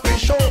papi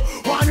show.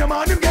 One your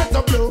man, you get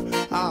the blow.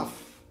 Half.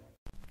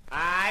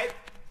 Aight.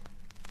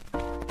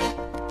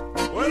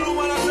 Well, no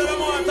man, I say them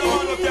want a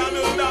man who can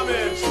do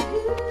damage.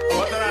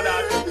 What are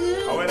that?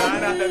 I will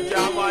not have them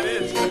can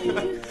manage.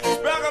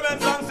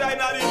 Spearmint alongside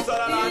not in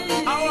Sutherland.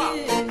 How?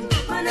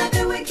 Man of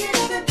the wicked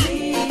to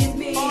please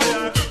me. Oh,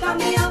 yeah. Come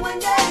me a one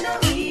day no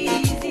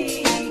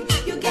easy.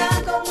 You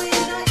can't come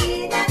with no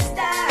eat and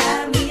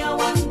style. Me a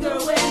one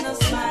girl with no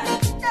smile.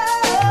 No,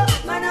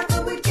 man of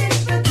the wicked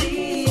to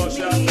please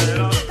me.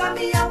 Come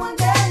me a one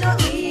day no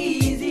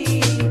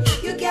easy.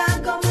 You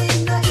can't come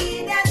with no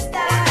eat and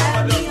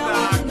style. Me a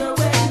one girl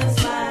with no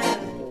smile.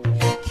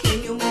 Can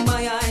you move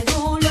my eyes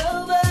all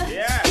over?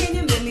 Yeah. Can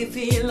you make me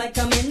feel like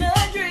I'm in a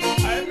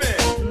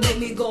dream? Make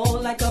me go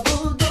like a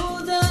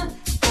bulldozer.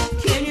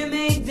 Can you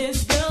make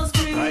this girl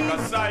scream? Like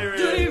a siren.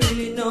 Do you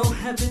really know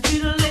how to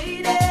treat a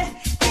lady?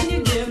 Can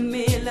you give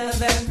me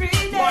love every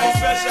day? My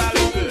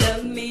specialty. Can you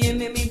love me and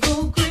make me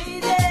go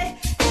crazy?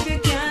 If you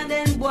can't,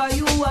 then boy,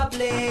 you a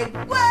play.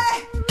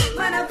 Why?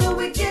 Man, I feel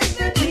wicked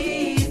to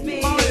please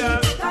me. Oh,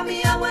 yeah. Come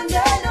me a one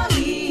day no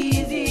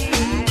easy.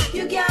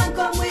 You can't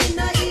come with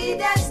no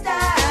eat and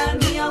style.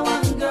 Me a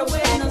one girl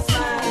with no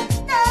smile.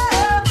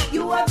 No,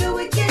 you have the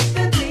wicked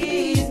to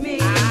please me.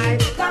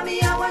 Come me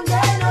a one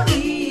day no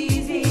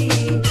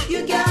easy.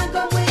 You can't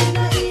come with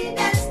no eat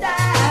and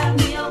style.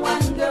 Me a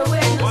one girl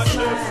with no Watch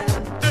smile.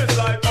 this. It's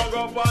like hug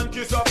up and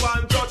kiss up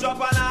and touch up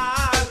and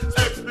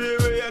all.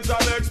 Experience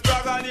and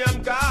extra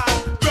name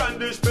card.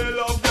 Brandish me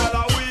love, girl,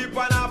 a weep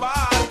and a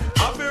ball.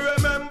 Happy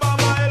remember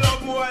my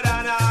love more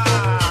than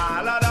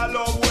all. Other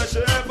love where she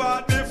ever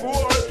had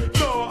before.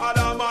 No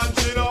other man,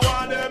 she no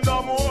want them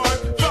no more.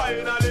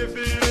 Finally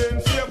feeling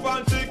safe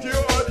and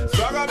secure.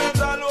 Spearmint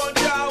alone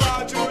can't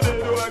walk through the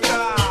door.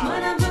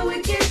 Man, I'm the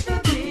wicked to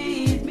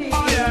please me.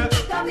 Oh, yeah.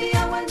 Come me a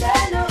one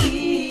day no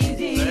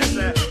easy.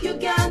 Listen. You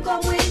can't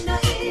come with no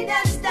eat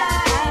and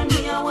style.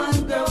 Me a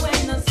one girl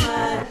with no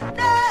smile.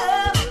 No,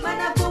 man,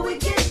 I'm the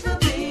wicked to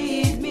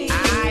please me.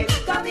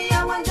 Come me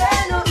a one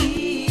day no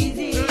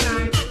easy.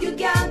 You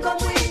can't come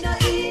with no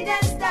eat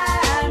and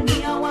style.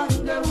 Me a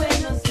one girl with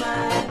no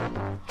smile.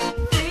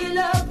 Feel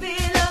up,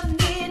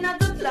 need not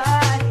to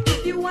fly.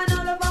 If you want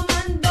all of a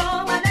man,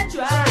 don't wanna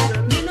try.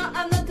 Me no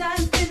have no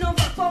time for no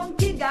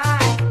funky guy.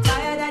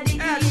 Tired of the eat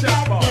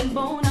that them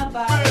bona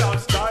fide. Real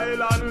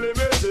style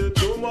unlimited,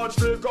 too much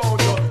to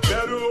count.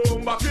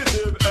 Bedroom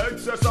vacative,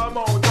 excess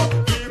amount.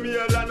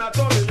 Female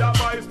anatomy, a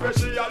my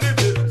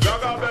speciality.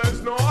 Jagger beds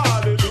know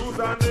all the do's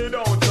and the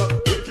don'ts.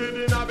 Wicked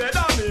in a bed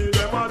of me,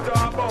 them a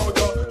talk about.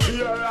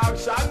 Fear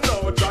action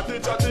now,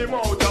 chatty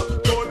mouth.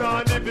 Turn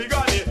on the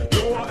biganie,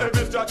 know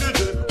every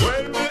strategy.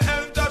 When me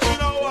enter, she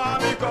know how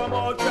me come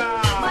out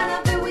now. Man, I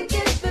feel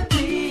wicked to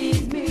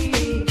please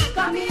me.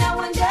 Come here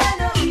one day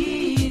no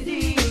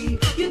easy.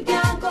 You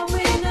can't come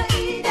with no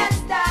eat and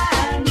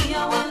style. Me a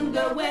one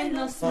girl with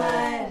no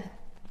smile.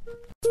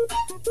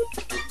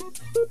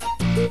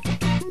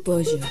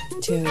 Boja,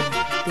 Terry,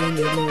 being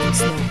your long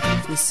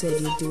smile. You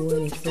said you'd do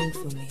anything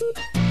for me.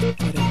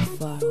 But how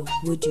far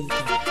would you go?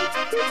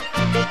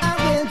 I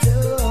will do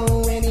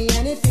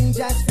anything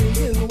just for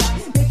you.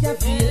 Make you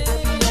feel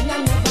happy and I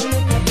never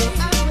make you go.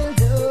 I will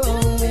do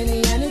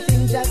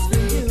anything just for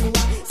you.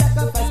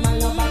 Sacrifice my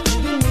love and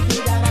give me the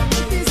dollar.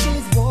 This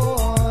is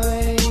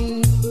boy.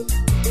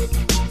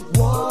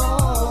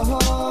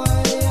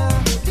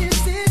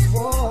 This is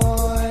boy.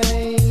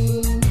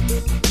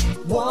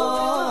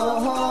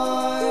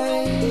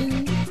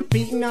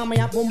 Beating on me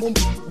up, boom boom.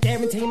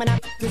 Guarantee me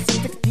not to see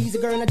the easy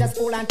girl and just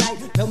hold on tight.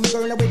 Tell me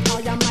girl with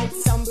all your might.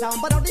 Sometime,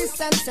 but all this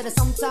sense said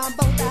sometime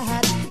about the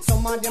hat.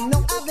 Some of them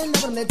know I've been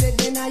never met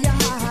it in your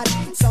heart.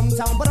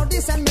 Sometime, but all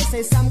this and me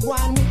say some go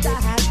on with the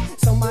hat.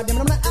 Some of them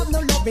don't have no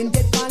love in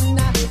dead one.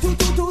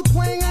 Two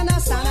twang and a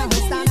stana,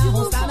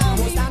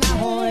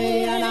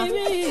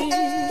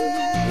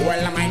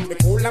 Well, I might be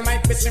cool, I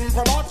might be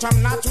simple, but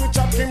I'm not rich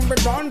up in the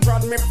gun.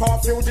 Drag me for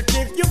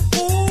fugitive, you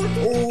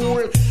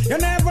fool. You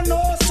never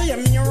know, see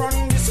me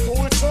run the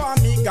school, so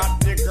me got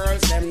the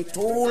girls, them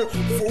tool,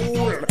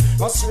 fool.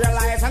 Must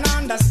realize and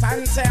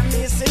understand, say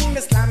me sing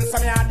the slam, so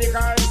me are the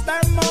girls,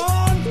 them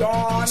on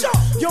done.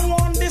 You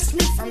want this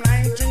me from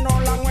 19 no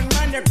long when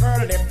man, the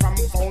girl, they from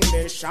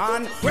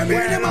foundation. When me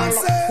the man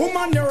say,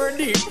 woman, you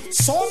ready?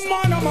 Some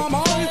man, I'm a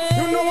man,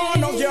 you know I'm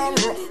no girl,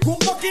 who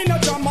fuck in a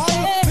jamal.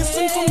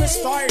 Listen to me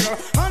style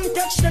and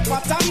catch the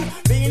pattern.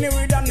 Being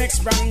with the next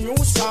brand new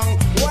song.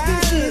 Well,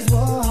 this is boy.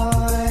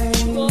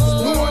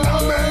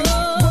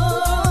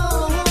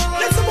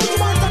 Let's put the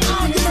man on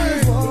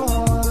argument.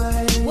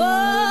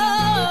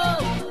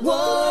 Whoa.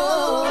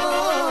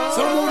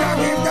 So good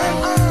again.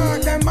 them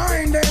heart, them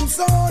mind, them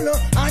soul,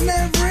 and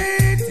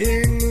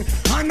everything.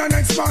 And then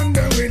expand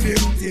them with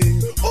him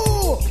thing.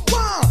 Oh,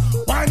 wow,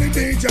 why the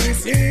DJ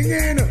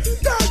singing?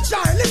 That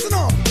child, listen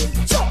up.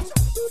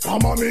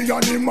 Some of me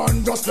and the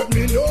man just let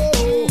me know.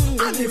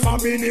 And if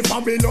I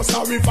be no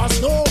sorry for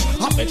snow.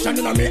 Affection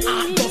in me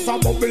heart just a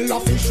bubble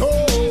of fish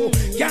show.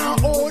 Can't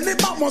hold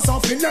it but must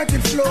have to let it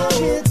flow. I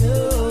will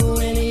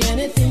do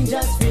anything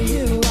just for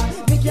you.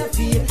 Make you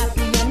feel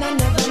happy and I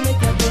never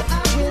make you go. I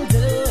will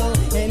do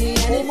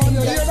anything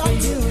just for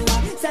you.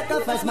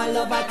 Sacrifice my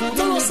love, I couldn't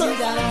let you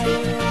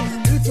die.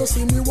 If you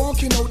see me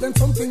walking out, then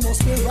something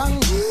must be wrong.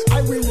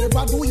 I will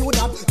never do you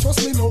that,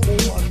 trust me no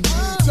woman.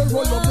 Tell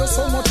you love you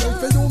so much, and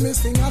for you me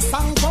sing a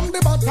song from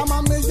the bottom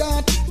of my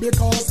heart.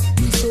 Because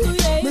me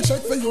say, me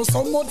check for you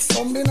so much,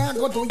 something I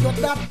go do you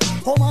that.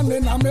 Come on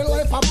in my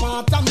life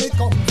apart and me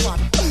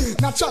comfort.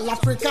 Natural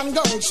African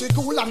girl, she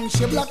cool and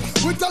she black.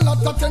 With a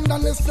lot of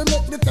tenderness to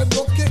make the head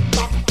go kick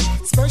back.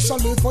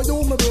 Especially for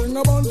you, me bring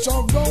a bunch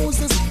of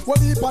roses. What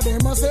heap of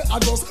them I say, I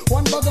just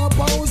one bag of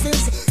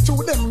poses. To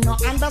them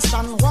not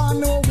understand why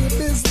no we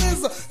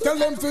business. Tell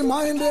them to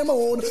mind them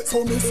own,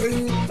 so me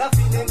sing. The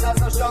feelings are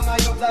so strong,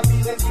 I hope the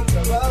feelings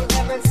mutual.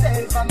 Heaven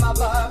sent from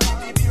above,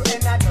 we give you a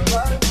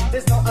natural.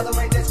 There's no other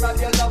way to describe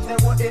your love than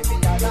what it be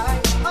a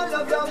lie. I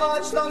love you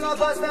much, long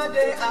of us the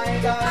day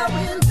I die. I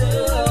will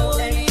do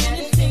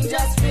anything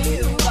just for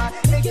you.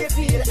 Make you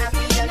feel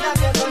happy and I'm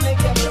never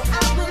make you blue. I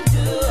will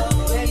do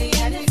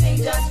anything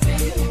just for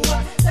you.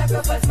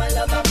 Sacrifice my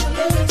love, I will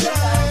let you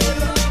die.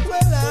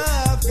 Well,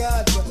 I've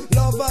got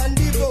love and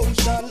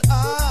devotion.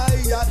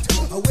 I got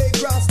away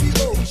across the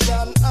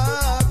ocean.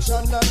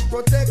 Action and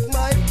protect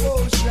my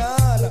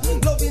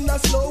potion. Love in a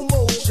slow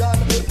motion.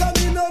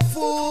 Coming a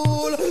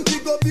fool. We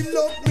go be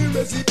love me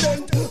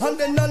resident. And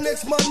then the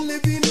next man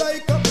living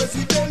like a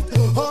president.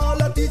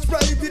 All I teach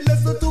private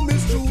lesson to me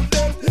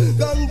student.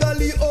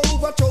 Gangali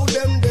overthrow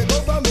them the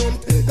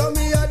government. Come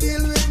here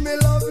deal with me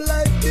love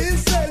like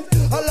decent.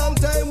 A long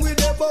time we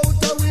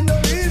about and we no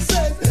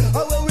recent.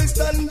 And when we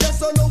stand there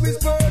so now it's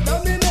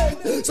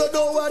predominant. So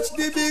don't watch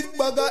the big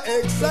bag of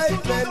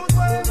excitement.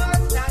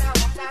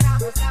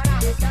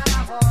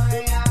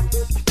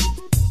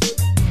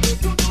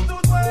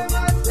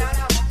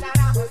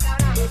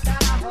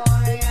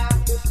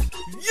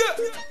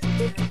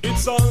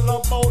 It's all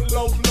about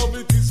love, love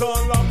it is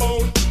all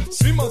about.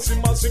 Simmer,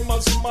 simmer, simmer,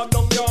 simmer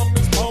down your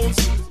miss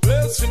bounce.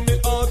 Place in the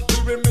heart,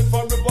 we remain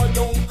forever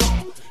young.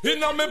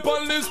 In a me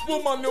palace,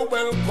 woman, you're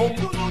welcome.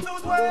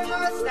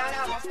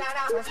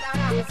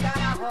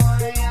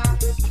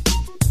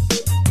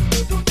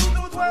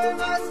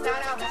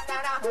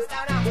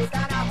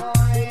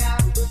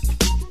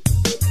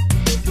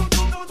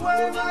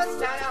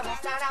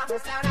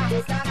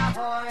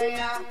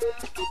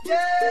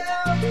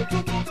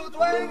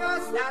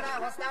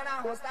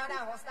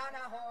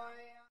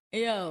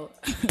 Yo,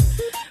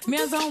 me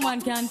as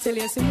someone can tell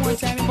you, some more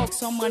time about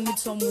someone with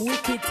some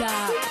wicked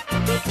talk.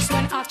 So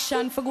when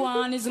action for go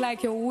on is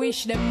like you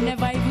wish them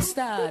never even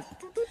start.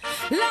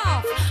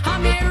 Laugh,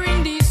 I'm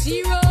hearing these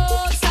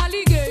serious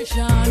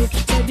allegation.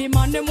 Say the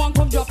man them want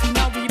come drop in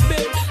a we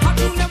bed. How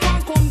come them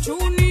want come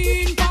tune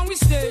in from we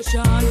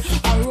station?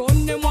 I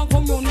run them want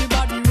come run with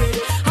body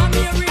red. I'm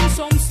hearing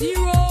some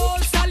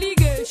serious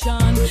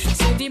allegation.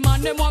 Say the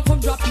man them want come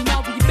drop in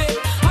a we bed.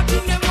 How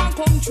come them want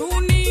come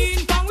tune in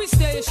from we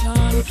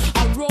station?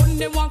 I run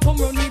them want come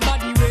run with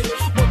body red.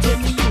 But tell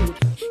me you,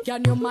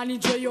 can you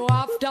manage where you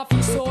after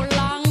for so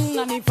long?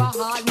 And if a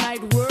hard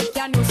night work,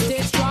 can you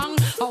stay strong?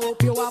 I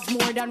hope you have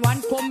more than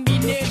one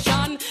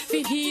combination. For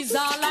ease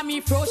all of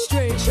me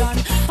frustration.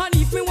 And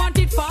if me want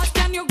it fast,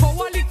 can you go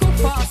a little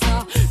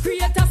faster?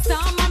 Create a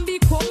storm and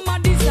become a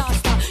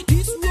disaster.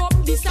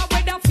 Disrupt this a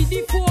weather for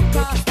the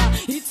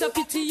forecaster. It's a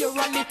pity you're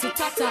a little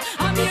tatter.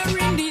 I'm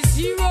hearing these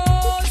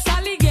serious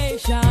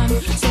allegation.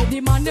 So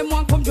the man them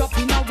want come drop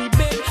in a we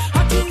bed.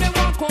 I think they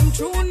want come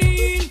tune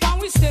in from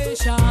we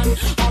station.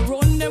 I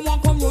run them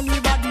want come run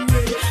with body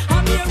red.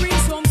 I'm hearing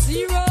some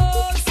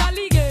serious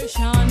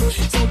allegation.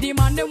 So the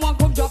man them want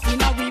come drop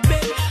in a we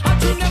bed. I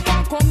think they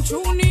want come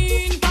tune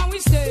in from we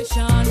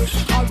station.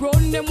 I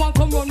run them want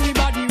come run with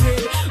body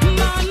red.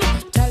 Man,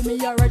 tell me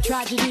you're a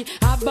tragedy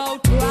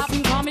about to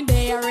happen. Coming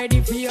there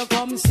ready for you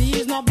come see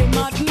it's not be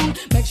mutton.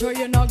 Make sure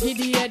you're not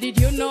giddy headed,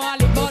 you know all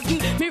the button.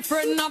 Me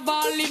friend a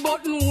volley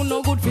button who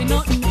no good for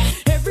nothing.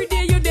 Every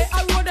day you there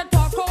I road a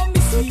talk on me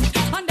sweet.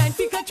 And then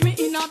fi catch me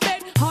in a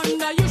bed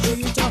under your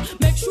sheet.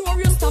 Make sure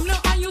your stamina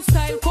and your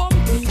style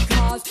complete.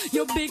 Cause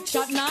your big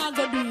shot now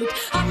go do it.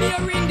 I'm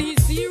hearing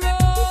these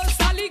serious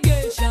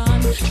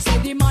allegations. Say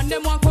the man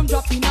them want come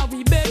drop in a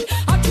we bed.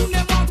 I tune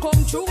them want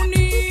come tune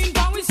in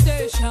from we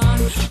station.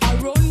 I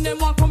run them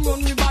want come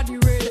run with body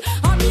red.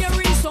 I'm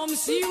hearing some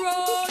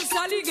serious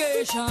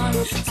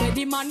allegations. Say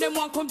the man them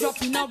want come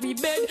drop in a we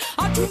bed.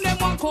 I tune them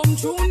want come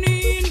tune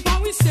in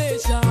from we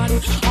station.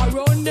 I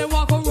run them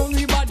want come run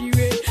with body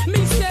red.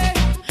 Me say,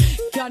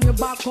 can you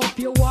back up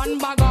your one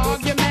bag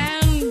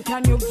argument?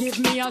 Can you give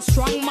me a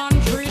strong man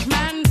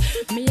treatment?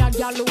 Me a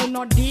gal who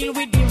not deal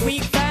with the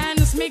weak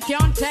fans. Me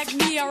can't take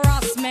the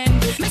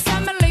harassment. Me say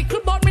me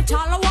little but me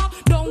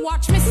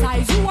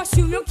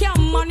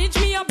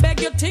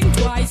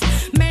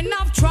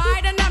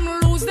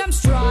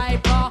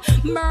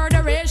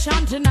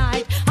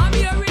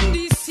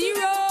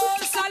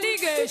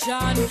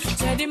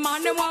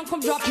man they want come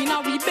drop in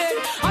a we bed.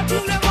 I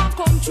tune them want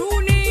come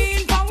tune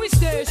in from we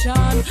station.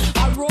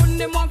 I run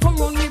them want come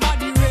run me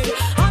body red.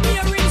 I'm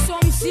hearing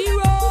some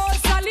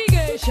serious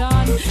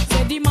allegation.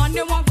 Say the man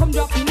they want come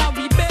drop in a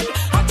we bed.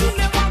 I tune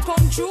them want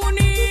come tune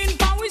in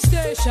from we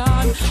station.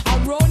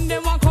 I run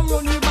them want come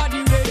run me body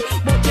red.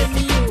 But tell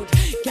me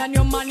youth, can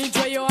you manage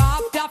where you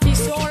after for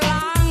so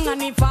long?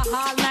 And if a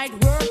hard night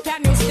work,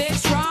 can you stay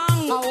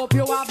strong? I hope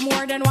you have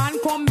more than one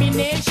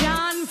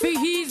combination for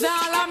ease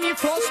all of me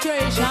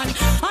frustration.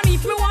 And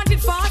if you want it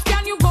fast,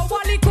 can you go a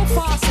little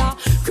faster?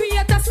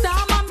 Create a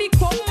storm and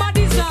become a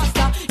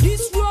disaster.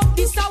 This rope,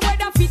 this a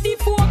weather for the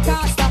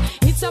forecaster.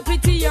 It's a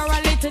pity you're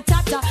a little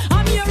tatter.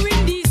 I'm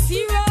hearing this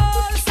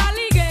serious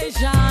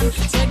allegation.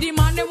 Say the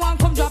man they want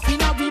come drop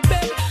in a we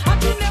bed. I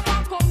think they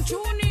want come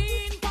tune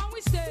in from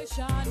we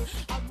station.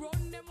 I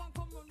run them want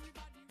come run me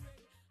body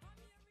red.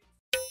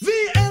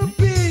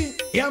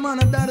 VLP! Yeah man,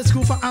 I'm down to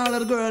school for all of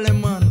the girls,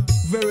 man.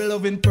 Very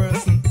loving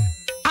person.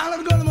 All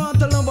of the girls want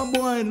to love a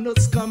boy,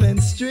 just come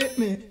and straight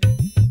me.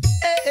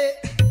 Hey, hey.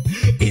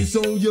 It's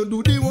how you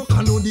do the work,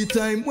 I know the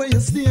time where you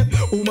stay.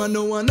 Woman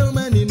no want no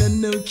man in a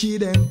no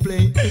kid and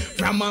play.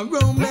 From a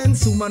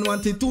romance, woman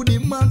want it to the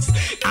max.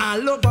 I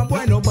love a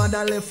boy, nobody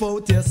left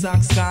out your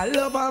socks. I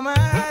love a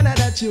man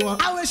that you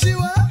want. I wish you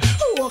were.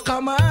 Walk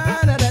a man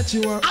that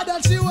you want. I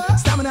that you want.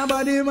 Stamina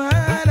body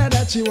man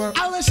that you want.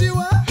 I wish you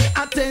were.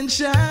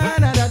 Attention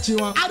that you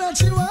want. I that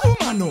you want.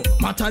 Woman no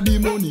matter the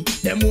money,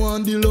 them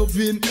want the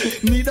loving.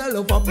 Need a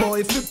lover boy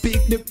if you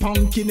pick the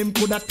pumpkin. Him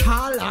coulda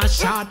tall or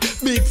short,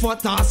 big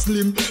fat or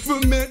slim. For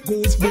make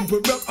goes boom, we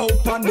rock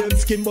out on them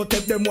skin. But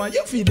if them want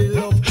you feel the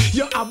love,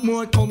 you have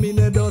more coming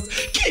in us.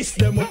 Kiss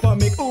them up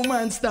and make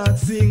woman start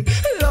sing.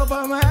 Love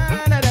a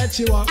man that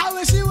you want. I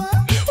wish you were.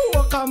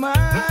 Walk a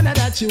man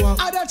that you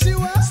want. I that you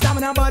want.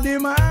 Stamina body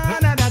man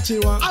that you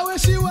want. I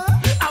wish you were.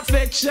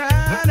 Affection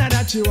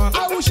that you want.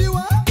 I wish you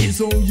were. It's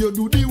how you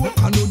do the work,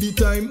 I know the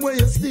time where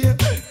you stay.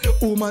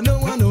 Woman no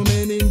want no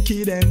men in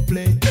kid and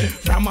play.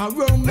 From a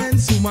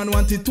romance, woman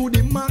want it to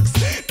the max.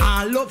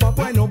 I love a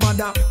boy no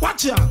bother.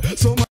 Watch ya.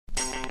 So